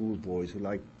public school boys who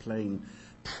liked playing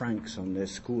pranks on their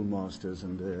schoolmasters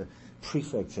and their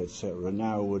prefects, etc.,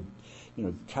 now would,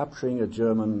 capturing if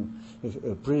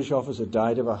a British officer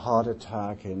died of a heart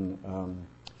attack in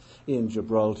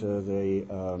Gibraltar,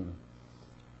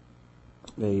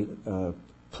 they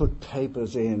put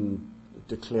papers in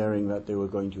declaring that they were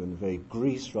going to invade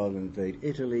Greece rather than invade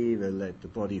Italy. They let the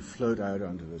body float out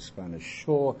onto the Spanish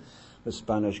shore. The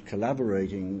Spanish,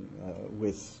 collaborating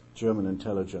with German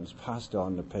intelligence, passed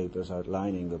on the papers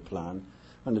outlining the plan,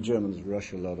 and the Germans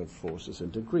rush a lot of forces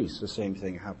into Greece. The same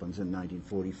thing happens in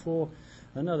 1944,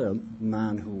 another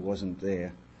man who wasn't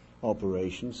there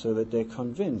operation, so that they're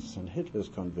convinced, and Hitler's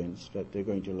convinced, that they're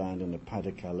going to land in the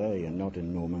Pas-de-Calais and not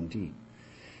in Normandy.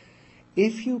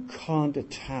 If you can't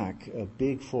attack a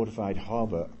big fortified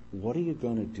harbor, what are you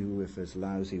going to do if there's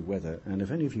lousy weather? And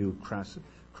if any of you cross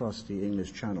the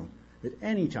English Channel at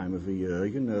any time of the year,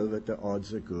 you know that the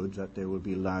odds are good that there will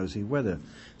be lousy weather.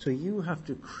 So you have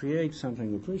to create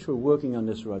something. The British were working on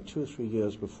this about 2 or 3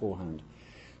 years beforehand.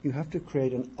 You have to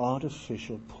create an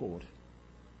artificial port.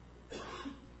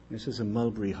 This is a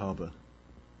Mulberry Harbour.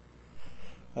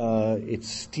 It's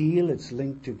steel, it's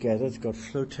linked together, it's got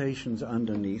flotations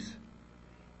underneath.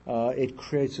 It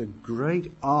creates a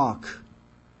great arc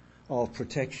of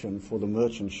protection for the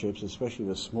merchant ships, especially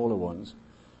the smaller ones.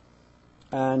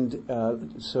 And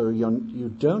so you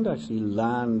don't actually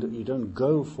land, you don't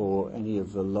go for any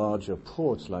of the larger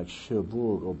ports like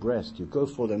Cherbourg or Brest. You go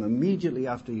for them immediately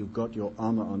after you've got your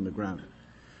armor on the ground.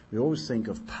 We always think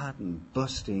of Patton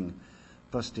busting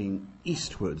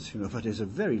eastwards, but there's a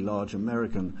very large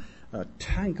American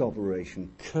tank operation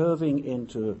curving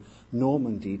into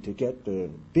Normandy to get the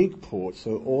big port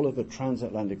so all of the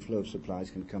transatlantic flow of supplies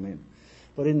can come in.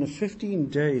 But in the 15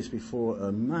 days before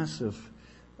a massive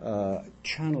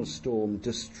Channel storm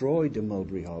destroyed the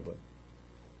Mulberry Harbour,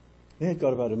 they had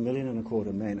got about 1.25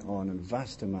 million men on and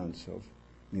vast amounts of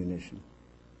munition.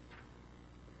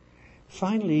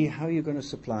 Finally, how are you going to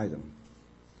supply them?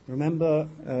 Remember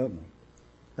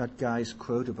that guy's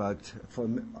quote about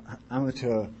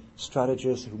amateur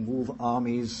strategists who move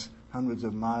armies hundreds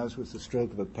of miles with the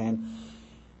stroke of a pen.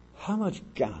 How much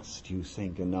gas do you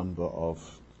think a number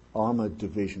of armored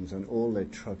divisions and all their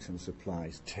trucks and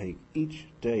supplies take each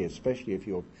day, especially if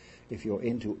you're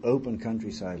into open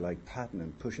countryside like Patton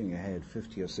and pushing ahead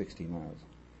 50 or 60 miles?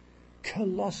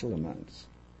 Colossal amounts.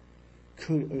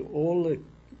 You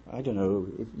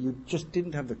just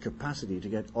didn't have the capacity to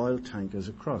get oil tankers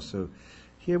across. So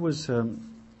here was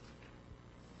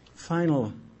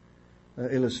final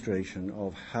illustration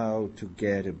of how to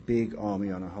get a big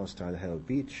army on a hostile held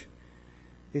beach.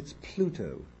 It's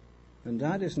Pluto. And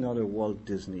that is not a Walt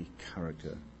Disney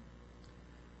character.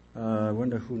 I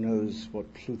wonder who knows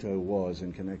what Pluto was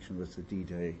in connection with the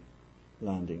D-Day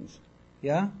landings.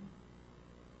 Yeah?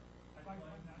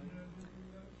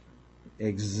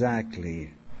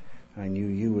 Exactly. I knew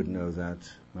you would know that.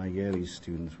 My Yale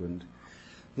students wouldn't.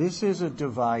 This is a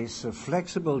device, a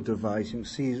flexible device. You can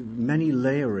see many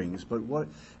layerings, but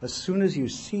as soon as you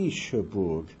see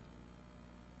Cherbourg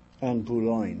and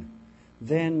Boulogne,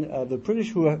 then the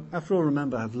British, who, after all,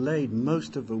 remember, have laid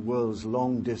most of the world's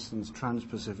long-distance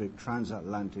trans-Pacific,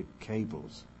 transatlantic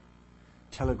cables,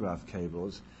 telegraph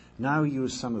cables, now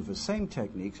use some of the same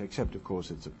techniques, except, of course,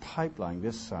 it's a pipeline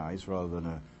this size rather than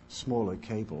a smaller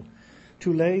cable,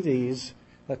 to lay these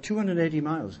 280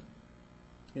 miles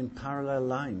in parallel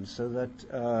lines, so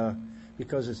that,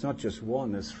 because it's not just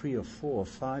one, there's 3 or 4 or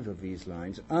 5 of these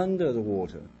lines under the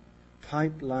water,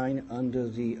 pipeline under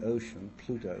the ocean,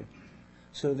 Pluto.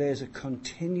 So there's a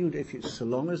continued, so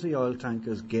long as the oil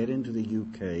tankers get into the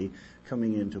UK,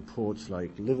 coming into ports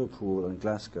like Liverpool and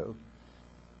Glasgow,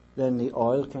 then the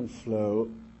oil can flow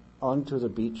onto the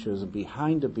beaches and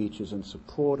behind the beaches in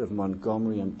support of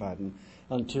Montgomery and Baden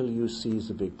until you seize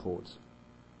the big ports.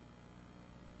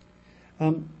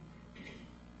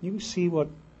 You see what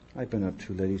I've been up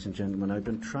to, ladies and gentlemen. I've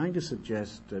been trying to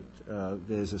suggest that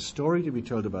there's a story to be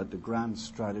told about the grand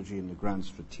strategy and the grand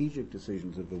strategic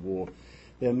decisions of the war.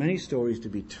 There are many stories to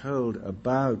be told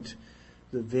about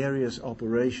the various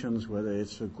operations, whether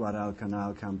it's the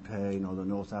Guadalcanal campaign or the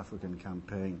North African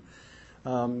campaign.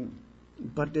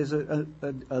 But there's a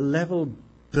level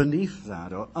beneath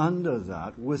that or under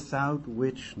that without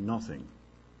which nothing.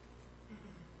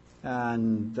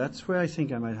 And that's where I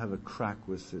think I might have a crack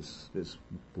with this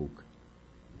book.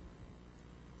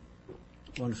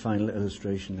 One final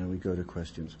illustration, then we go to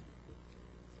questions.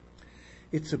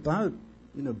 It's about,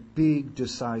 big,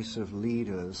 decisive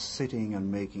leaders sitting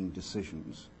and making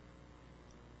decisions,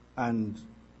 and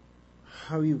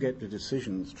how you get the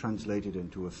decisions translated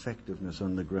into effectiveness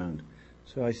on the ground.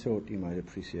 So I thought you might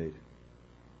appreciate.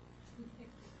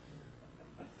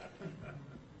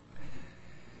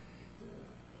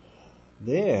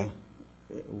 There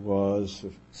was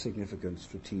a significant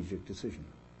strategic decision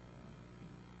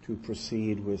to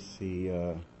proceed with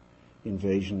the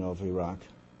invasion of Iraq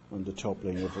and the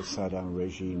toppling of the Saddam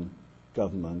regime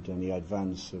government and the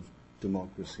advance of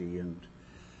democracy and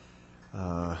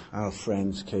our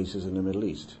friends' cases in the Middle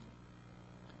East.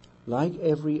 Like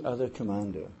every other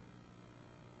commander,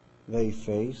 they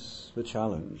face the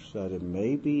challenge that it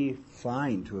may be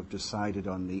fine to have decided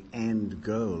on the end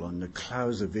goal, on the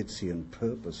Clausewitzian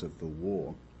purpose of the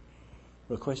war.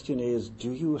 The question is,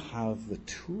 do you have the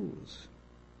tools?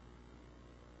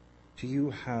 Do you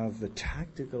have the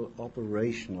tactical,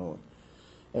 operational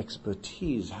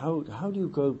expertise? How do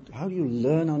you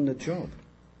learn on the job?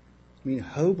 I mean,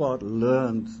 Hobart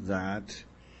learned that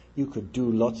you could do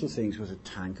lots of things with a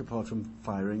tank apart from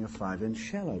firing a 5-inch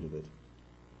shell out of it.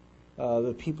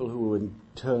 The people who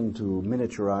turned to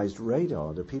miniaturized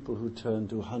radar, the people who turned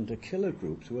to hunter-killer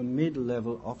groups, who were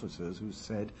mid-level officers who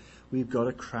said, we've got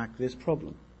to crack this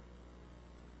problem.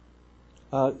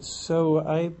 So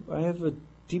I have the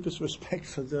deepest respect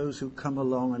for those who come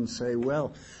along and say,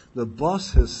 well, the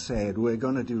boss has said we're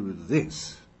going to do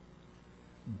this.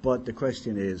 But the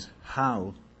question is,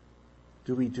 how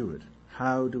do we do it?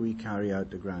 How do we carry out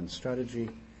the grand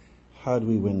strategy? How do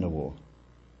we win the war?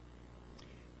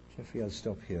 Jeffrey, I'll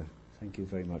stop here. Thank you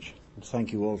very much. And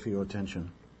thank you all for your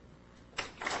attention. Thank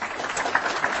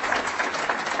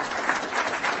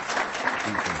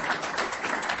you.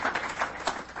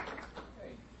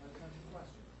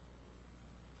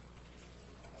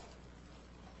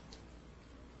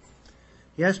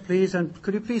 Yes, please, and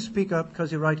could you please speak up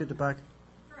because you're right at the back?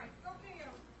 Right. Okay,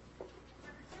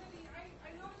 Dr. Kennedy,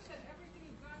 I noticed that everything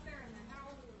you've got there and how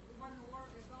you won the war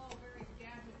is all very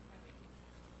gadget heavy.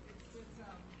 It's an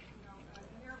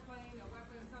airplane, a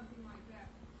weapon, something like that.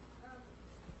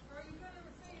 Are you going to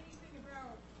say anything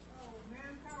about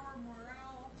manpower,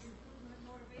 morale, improvement,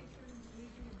 motivation,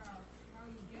 anything about how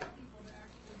you get people to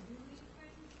actually do these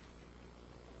things?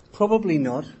 Probably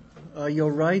not.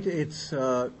 You're right, it's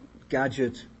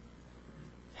gadget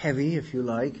heavy, if you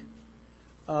like.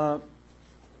 The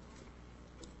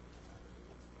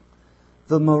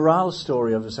morale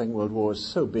story of the Second World War is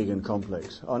so big and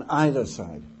complex on either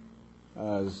side,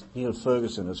 as Neil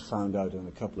Ferguson has found out in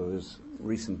a couple of his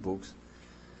recent books.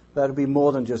 That would be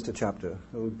more than just a chapter.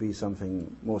 It would be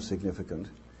something more significant.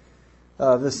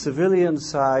 The civilian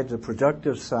side, the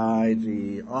productive side,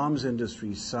 the arms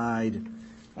industry side,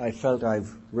 I felt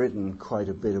I've written quite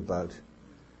a bit about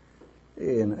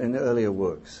in earlier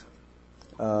works.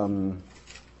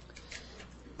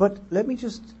 But let me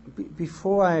just,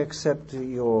 before I accept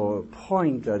your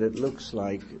point that it looks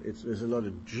like there's a lot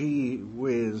of gee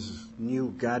whiz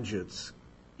new gadgets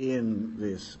in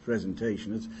this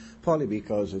presentation, it's partly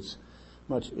because it's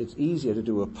easier to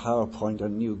do a PowerPoint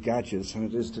on new gadgets than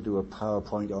it is to do a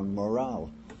PowerPoint on morale.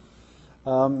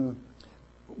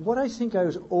 What I think I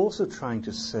was also trying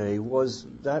to say was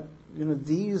that,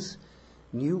 these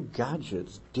new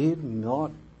gadgets did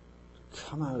not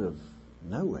come out of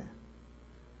nowhere.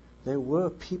 There were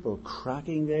people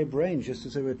cracking their brains just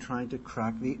as they were trying to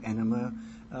crack the Enigma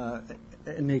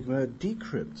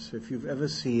decrypts. If you've ever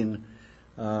seen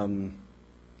the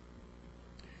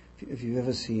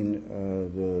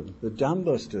Dam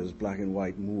Busters black and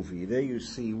white movie, there you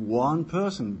see one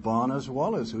person, Barnes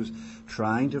Wallis, who's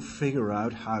trying to figure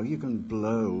out how you can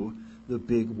blow the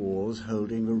big walls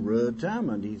holding the Ruhr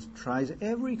Dam, and he tries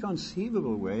every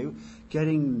conceivable way,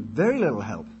 getting very little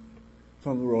help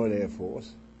from the Royal Air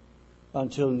Force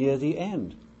until near the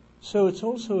end. So it's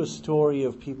also a story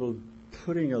of people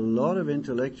putting a lot of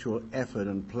intellectual effort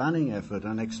and planning effort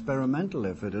and experimental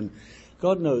effort, and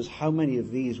God knows how many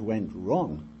of these went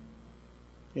wrong.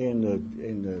 In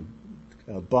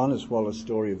the Barnes Wallis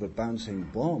story of the bouncing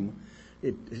bomb,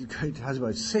 it has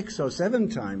about 6 or 7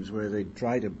 times where they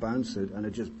try to bounce it and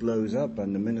it just blows up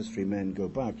and the ministry men go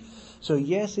back. So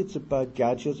yes, it's about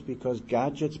gadgets, because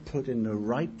gadgets put in the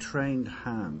right trained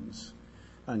hands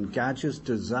and gadgets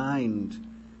designed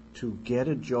to get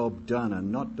a job done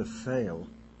and not to fail,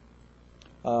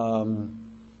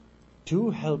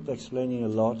 do help explaining a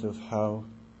lot of how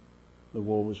the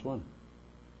war was won.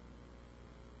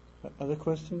 Other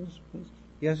questions, please?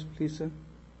 Yes, please, sir. Have a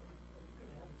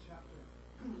chapter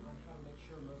on how to make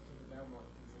sure most of the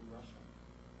Wehrmacht is in Russia.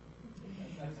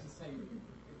 That is to say, in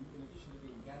addition to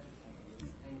being gadget company,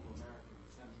 it's Anglo-American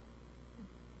center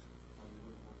on the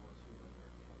World War II.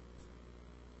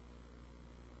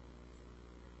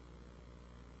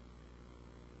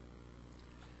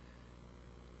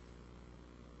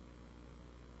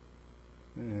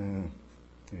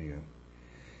 There you go.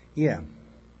 Yeah.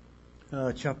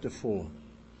 Chapter 4.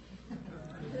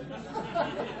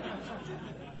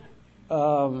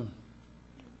 But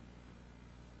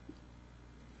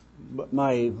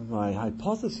my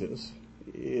hypothesis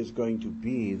is going to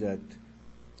be that,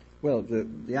 well,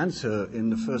 the answer in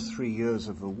the first 3 years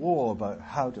of the war about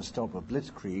how to stop a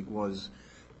blitzkrieg was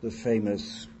the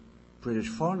famous British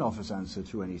Foreign Office answer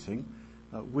to anything,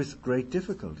 with great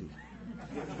difficulty.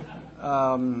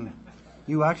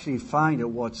 You actually find that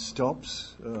what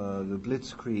stops the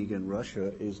blitzkrieg in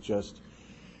Russia is just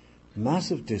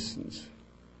massive distance,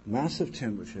 massive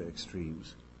temperature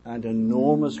extremes, and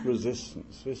enormous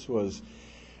resistance. This was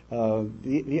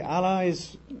the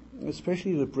Allies,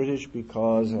 especially the British,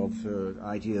 because of the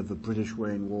idea of the British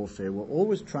way in warfare, were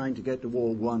always trying to get the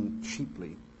war won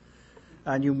cheaply.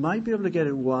 And you might be able to get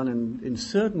it won in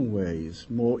certain ways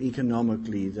more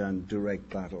economically than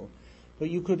direct battle. But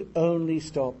you could only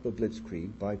stop the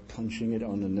blitzkrieg by punching it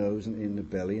on the nose and in the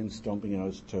belly and stomping it on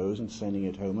its toes and sending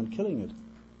it home and killing it.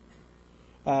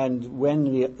 And when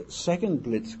the second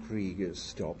blitzkrieg is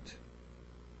stopped,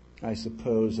 I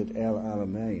suppose at El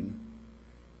Alamein,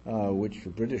 which the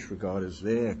British regard as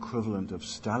their equivalent of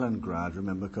Stalingrad,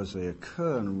 remember, because they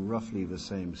occur in roughly the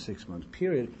same 6-month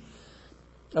period,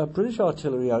 British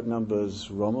artillery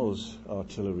outnumbers Rommel's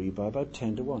artillery by about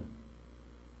 10 to 1.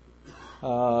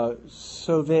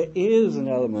 So there is an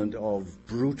element of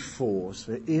brute force.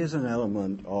 There is an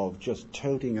element of just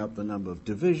toting up the number of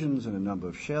divisions and the number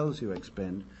of shells you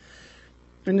expend.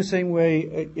 In the same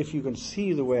way, if you can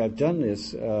see the way I've done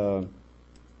this,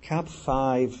 Cap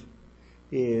 5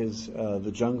 is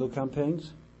the jungle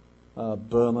campaigns,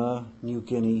 Burma, New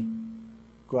Guinea,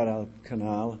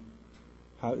 Guadalcanal.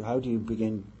 How do you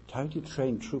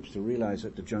train troops to realize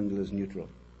that the jungle is neutral?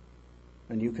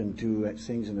 And you can do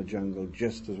things in the jungle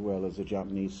just as well as a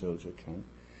Japanese soldier can.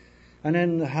 And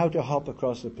then how to hop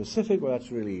across the Pacific, well,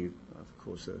 that's really, of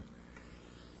course,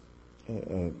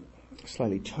 a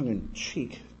slightly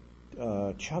tongue-in-cheek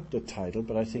chapter title,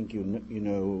 but I think you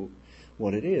know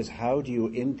what it is. How do you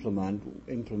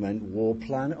implement War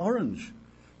Plan Orange?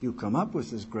 You come up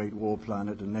with this great war plan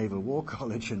at the Naval War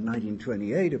College in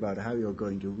 1928 about how you're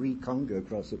going to reconquer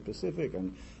across the Pacific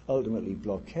and ultimately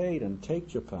blockade and take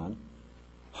Japan.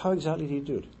 How exactly do you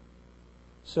do it?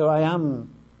 So I am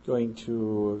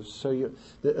the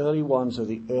early ones are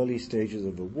the early stages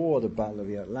of the war, the Battle of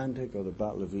the Atlantic or the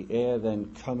Battle of the Air,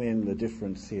 then come in the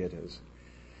different theaters.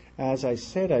 As I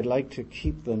said, I'd like to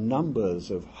keep the numbers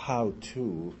of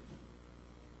how-to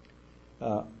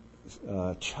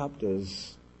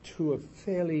chapters to a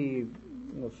fairly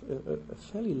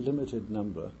limited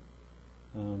number.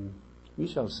 We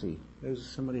shall see. There's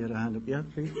somebody had a hand up. Yeah,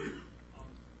 please. Your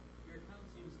account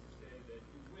seems to say that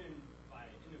you win by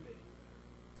innovating.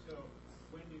 So,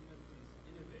 when do countries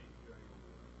innovate during a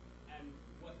war? And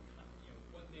what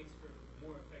makes for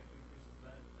more effective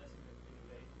versus less effective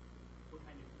innovation? What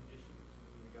kind of conditions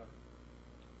in the government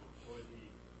or the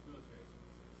military?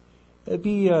 It'd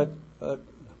be a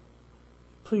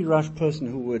pretty rash person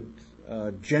who would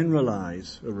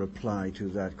generalize a reply to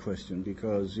that question,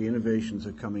 because the innovations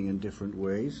are coming in different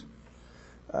ways,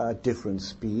 different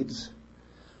speeds.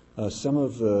 Some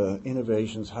of the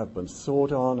innovations have been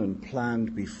thought on and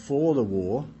planned before the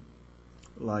war,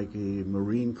 like the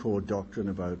Marine Corps doctrine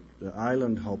about the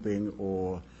island hopping,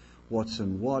 or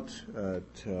Watson Watt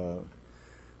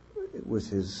with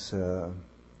his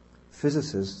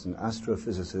physicists and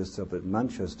astrophysicists up at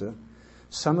Manchester.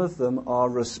 Some of them are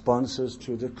responses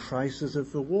to the crisis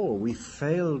of the war. We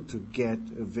failed to get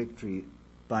a victory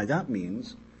by that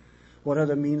means. What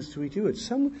other means do we do it?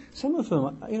 Some of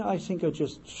them, I think are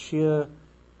just sheer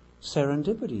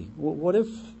serendipity. What if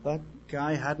that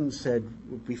guy hadn't said,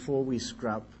 before we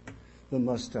scrap the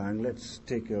Mustang, let's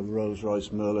take a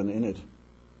Rolls-Royce Merlin in it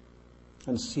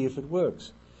and see if it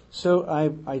works? So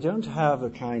I don't have a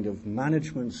kind of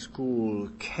management school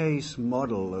case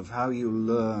model of how you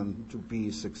learn to be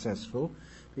successful,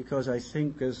 because I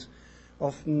think as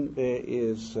often there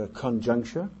is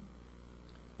conjuncture,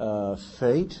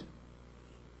 fate,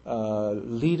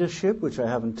 leadership, which I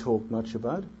haven't talked much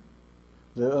about.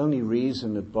 The only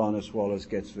reason that Barnes Wallis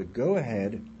gets the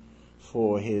go-ahead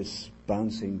for his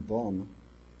bouncing bomb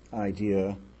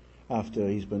idea after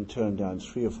he's been turned down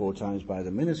 3 or 4 times by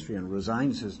the ministry and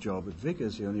resigns his job at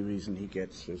Vickers, the only reason he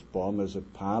gets his bomb is a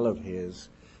pal of his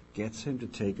gets him to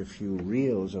take a few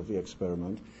reels of the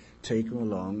experiment, take him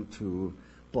along to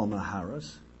Bomber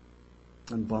Harris,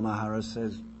 and Bomber Harris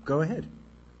says, go ahead.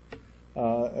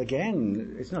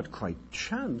 Again, it's not quite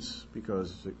chance,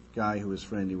 because the guy who was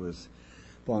friendly with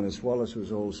Barnes Wallis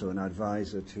was also an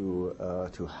advisor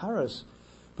to Harris,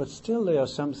 but still there are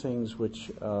some things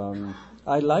which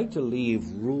I like to leave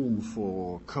room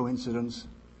for coincidence,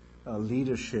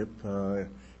 leadership,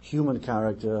 human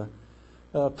character,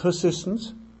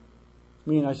 persistence. I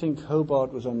mean, I think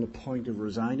Hobart was on the point of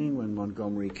resigning when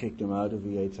Montgomery kicked him out of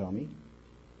the 8th Army.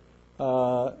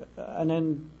 And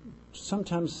then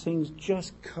sometimes things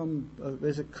just come,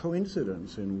 there's a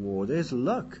coincidence in war, there's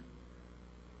luck.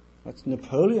 That's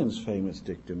Napoleon's famous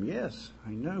dictum. Yes,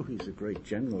 I know he's a great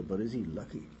general, but is he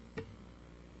lucky?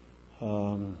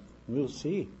 We'll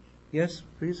see. Yes,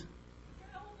 please.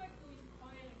 I would like to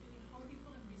inquire actually how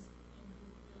different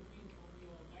this view from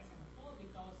your guys and Paul,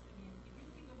 because if you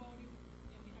think about it,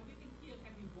 everything here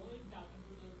can be boiled down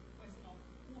into the question of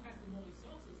who has the more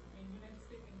resources. United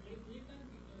States and Great Britain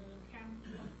can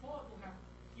afford to have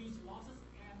huge losses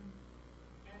and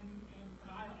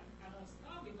trial and other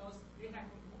stuff because they have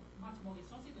much more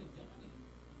resources than Germany.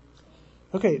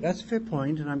 Okay, that's a fair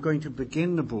point, and I'm going to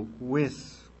begin the book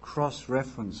with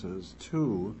cross-references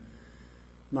to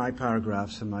my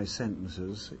paragraphs and my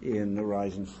sentences in The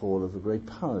Rise and Fall of the Great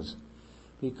Powers,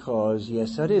 because,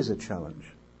 yes, that is a challenge.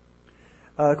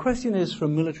 The question is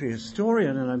from military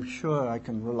historian, and I'm sure I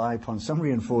can rely upon some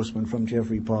reinforcement from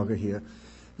Jeffrey Parker here,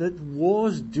 that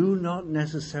wars do not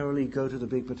necessarily go to the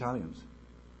big battalions.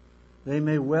 They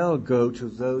may well go to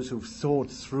those who've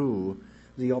thought through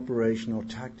the operational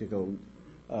tactical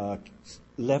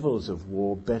levels of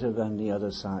war better than the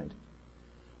other side.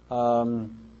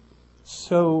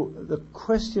 So the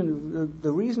question,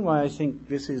 the reason why I think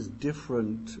this is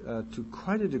different to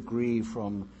quite a degree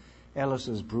from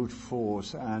Ellis's brute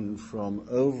force and from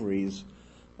Overy's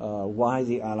why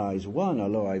the Allies won,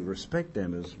 although I respect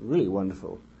them as really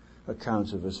wonderful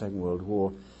accounts of the Second World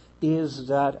War, is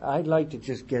that I'd like to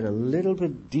just get a little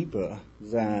bit deeper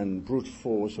than brute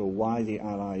force or why the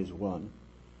Allies won.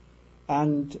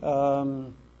 And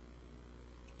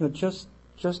just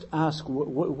ask,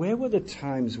 where were the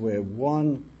times where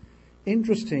one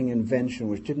interesting invention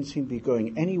which didn't seem to be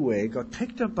going anywhere got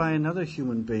picked up by another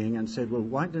human being and said, well,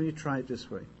 why don't you try it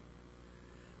this way?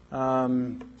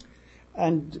 And,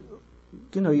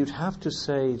 you'd have to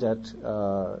say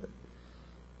that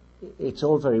it's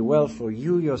all very well for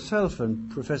you yourself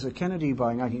and Professor Kennedy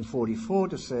by 1944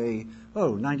 to say,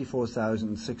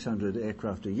 94,600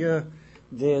 aircraft a year,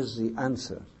 there's the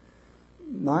answer.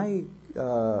 my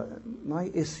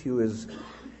issue is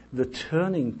the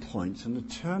turning points, and the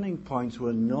turning points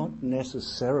were not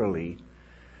necessarily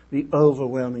the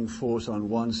overwhelming force on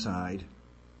one side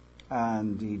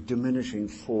and the diminishing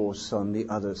force on the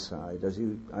other side. As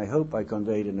I hope I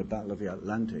conveyed in the Battle of the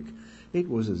Atlantic, it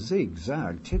was a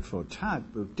zigzag, tit for tat,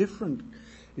 with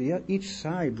each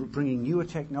side bringing newer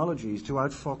technologies to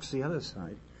outfox the other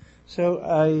side. So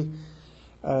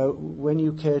when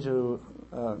you care to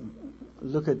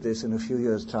look at this in a few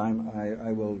years' time,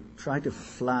 I will try to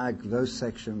flag those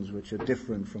sections which are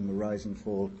different from the rise and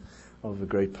fall of the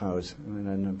great powers,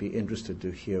 and I'd be interested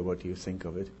to hear what you think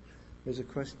of it. There's a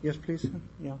question. Yes, please.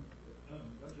 Yeah.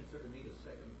 Don't you sort of need a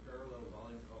second parallel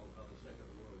volume called How the Second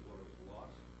World War Was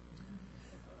Lost?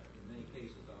 In many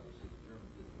cases, obviously, the Germans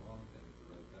did the wrong thing at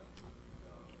the right time.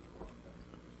 The wrong time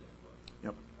to understand what.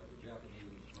 Yep. The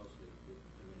Japanese mostly didn't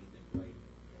do anything right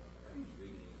after the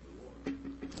beginning of the war.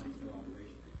 Once their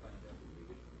operation they planned after the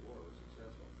beginning of the war was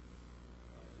successful.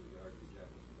 So you could argue the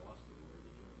Japanese lost the war,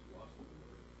 the Germans lost the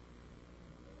war.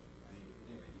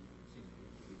 Anyway, it seems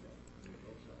to be that on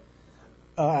both sides.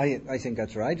 I think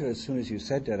that's right. As soon as you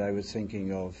said that, I was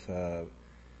thinking of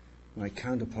my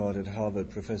counterpart at Harvard,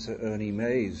 Professor Ernie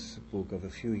May's book of a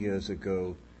few years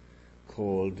ago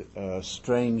called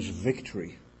Strange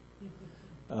Victory.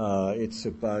 It's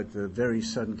about the very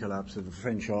sudden collapse of the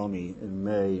French army in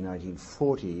May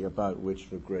 1940, about which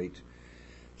the great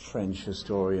French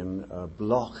historian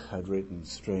Bloch had written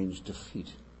Strange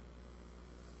Defeat.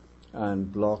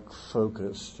 And Bloch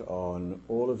focused on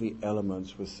all of the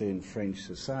elements within French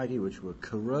society which were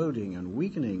corroding and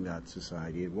weakening that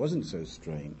society. It wasn't so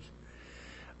strange.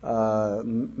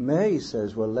 May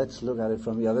says, well, let's look at it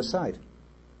from the other side.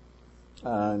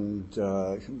 And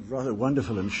rather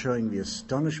wonderful in showing the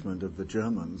astonishment of the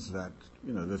Germans that,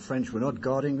 the French were not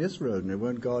guarding this road and they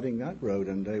weren't guarding that road,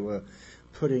 and they were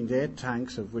putting their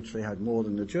tanks, of which they had more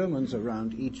than the Germans,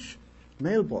 around each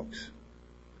mailbox.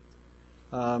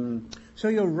 So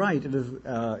you're right.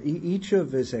 Each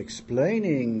of us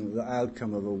explaining the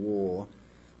outcome of a war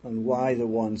and why the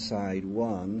one side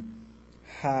won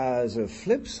has a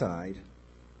flip side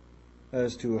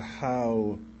as to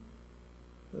how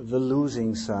the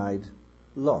losing side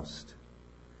lost,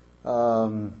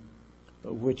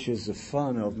 which is the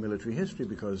fun of military history,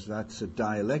 because that's a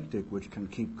dialectic which can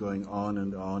keep going on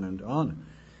and on and on.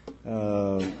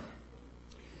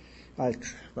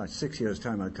 About 6 years'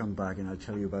 time, I'll come back and I'll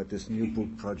tell you about this new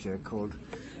book project called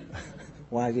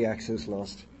Why the Axis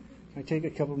Lost. Can I take a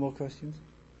couple more questions?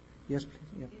 Yes, please.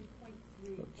 Yeah. In point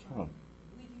 3, Oh.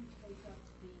 we do take up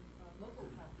the local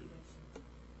population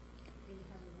in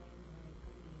having land and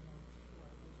Napoleon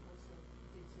which also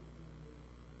did something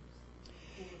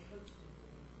for coastal.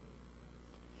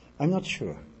 I'm not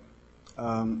sure.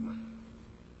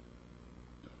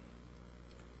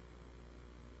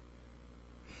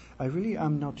 I really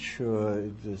am not sure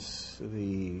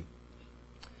the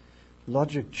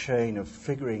logic chain of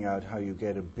figuring out how you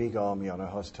get a big army on a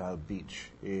hostile beach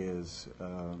is,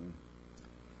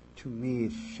 to me,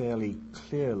 fairly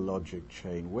clear logic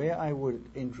chain. Where I would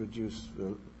introduce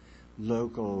the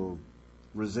local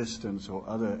resistance or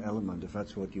other element, if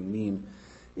that's what you mean,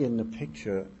 in the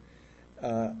picture,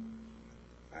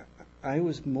 I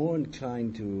was more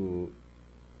inclined to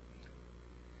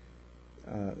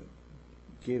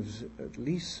gives at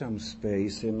least some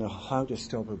space in how to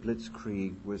stop a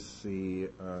blitzkrieg with the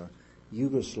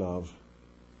Yugoslav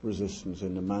resistance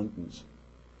in the mountains.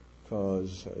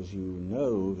 Because, as you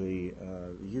know, the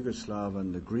Yugoslav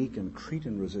and the Greek and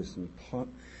Cretan resistance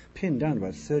pinned down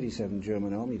about 37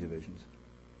 German army divisions.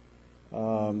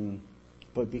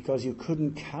 But because you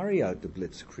couldn't carry out the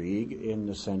blitzkrieg in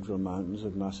the central mountains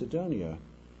of Macedonia.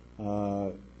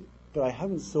 But I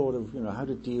haven't thought of, how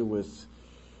to deal with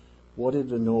what did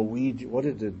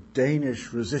the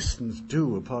Danish resistance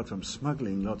do apart from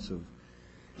smuggling lots of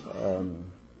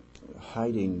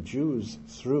hiding Jews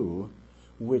through,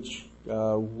 which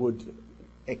would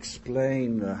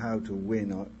explain how to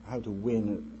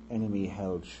win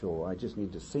enemy-held shore. I just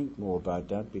need to think more about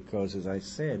that, because, as I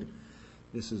said,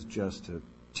 this is just a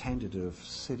tentative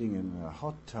sitting in a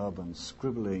hot tub and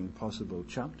scribbling possible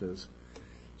chapters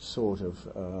sort of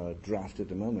draft at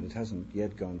the moment. It hasn't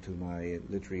yet gone to my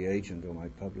literary agent or my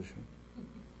publisher.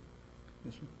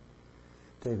 Yes, sir?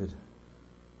 David.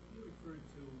 You referred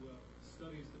to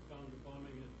studies that found the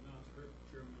bombing had not hurt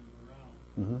German morale.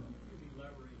 Mm-hmm. Could you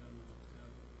elaborate on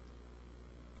that?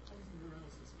 How does morale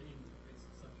sustain in the face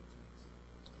of such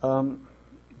attacks?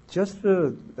 Just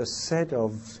a set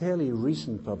of fairly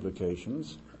recent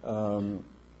publications.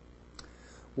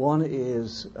 One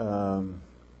is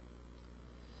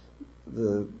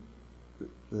the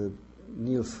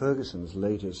Neil Ferguson's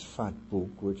latest fat book,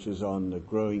 which is on the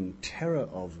growing terror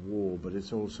of war, but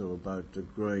it's also about the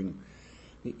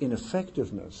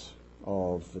ineffectiveness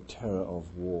of the terror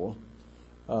of war.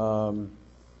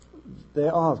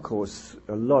 There are, of course,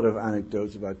 a lot of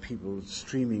anecdotes about people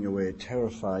streaming away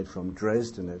terrified from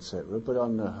Dresden, etc. But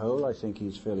on the whole, I think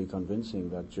he's fairly convincing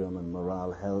that German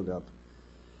morale held up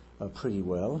pretty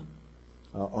well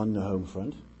on the home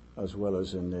front, as well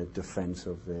as in the defense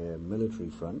of their military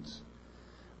fronts.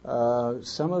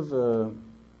 Some of the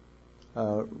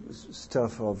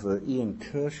stuff of Ian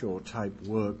Kershaw type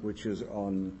work, which is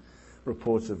on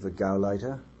reports of the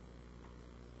Gauleiter,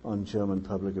 on German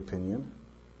public opinion.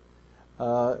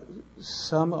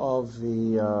 Some of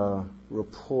the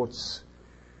reports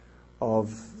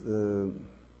of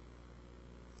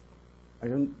I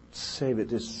don't say that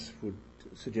this would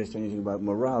suggest anything about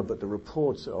morale, but the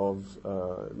reports of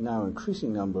now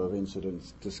increasing number of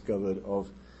incidents discovered of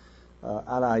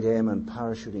Allied airmen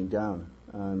parachuting down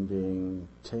and being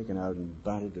taken out and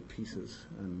battered to pieces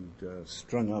and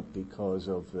strung up because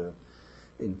of the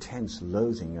intense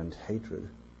loathing and hatred.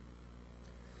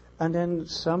 And then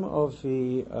some of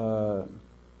the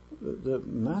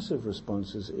massive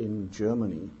responses in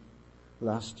Germany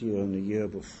last year and the year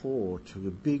before to the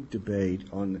big debate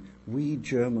on we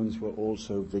Germans were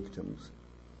also victims.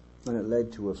 And it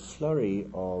led to a flurry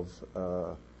of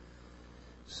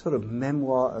sort of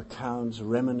memoir accounts,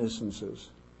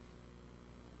 reminiscences.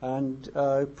 And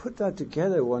put that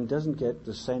together, one doesn't get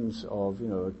the sense of,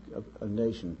 a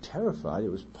nation terrified. It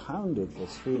was pounded for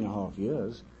 3.5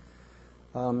 years.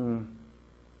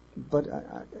 But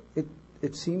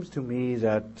it seems to me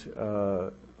that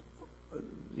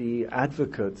the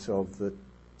advocates of the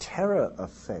terror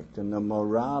effect and the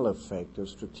morale effect of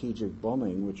strategic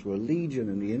bombing, which were legion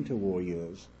in the interwar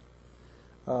years,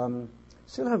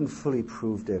 still haven't fully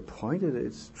proved their point.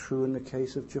 It's true in the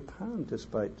case of Japan,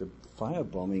 despite the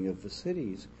firebombing of the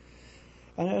cities.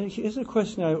 And here's a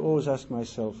question I always ask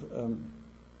myself.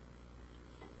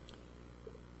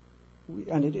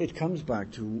 And it comes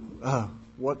back to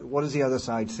what is the other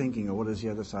side thinking, or what is the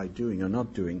other side doing or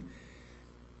not doing?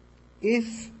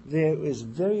 If there is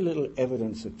very little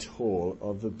evidence at all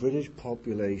of the British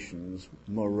population's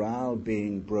morale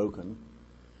being broken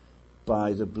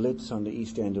by the Blitz on the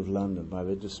East End of London, by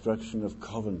the destruction of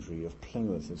Coventry, of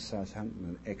Plymouth, of Southampton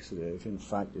and Exeter, if in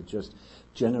fact it just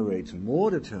generates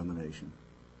more determination,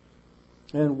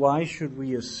 then why should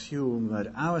we assume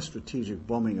that our strategic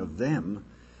bombing of them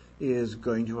is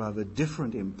going to have a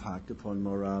different impact upon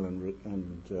morale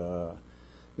and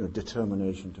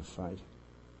determination to fight?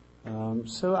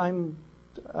 So I'm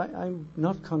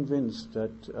not convinced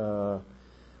that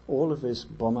all of this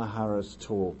Bomber Harris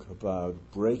talk about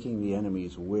breaking the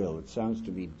enemy's will, it sounds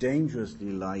to me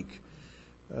dangerously like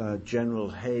General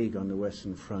Haig on the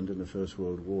Western Front in the First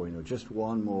World War. Just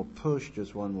one more push,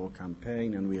 just one more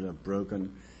campaign, and we'll have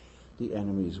broken the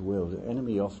enemy's will. The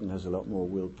enemy often has a lot more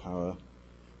willpower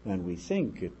than we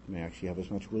think. It may actually have as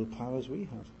much willpower as we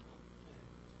have.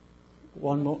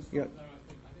 One more, yeah. I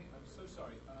think I'm so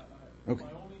sorry. Okay.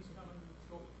 My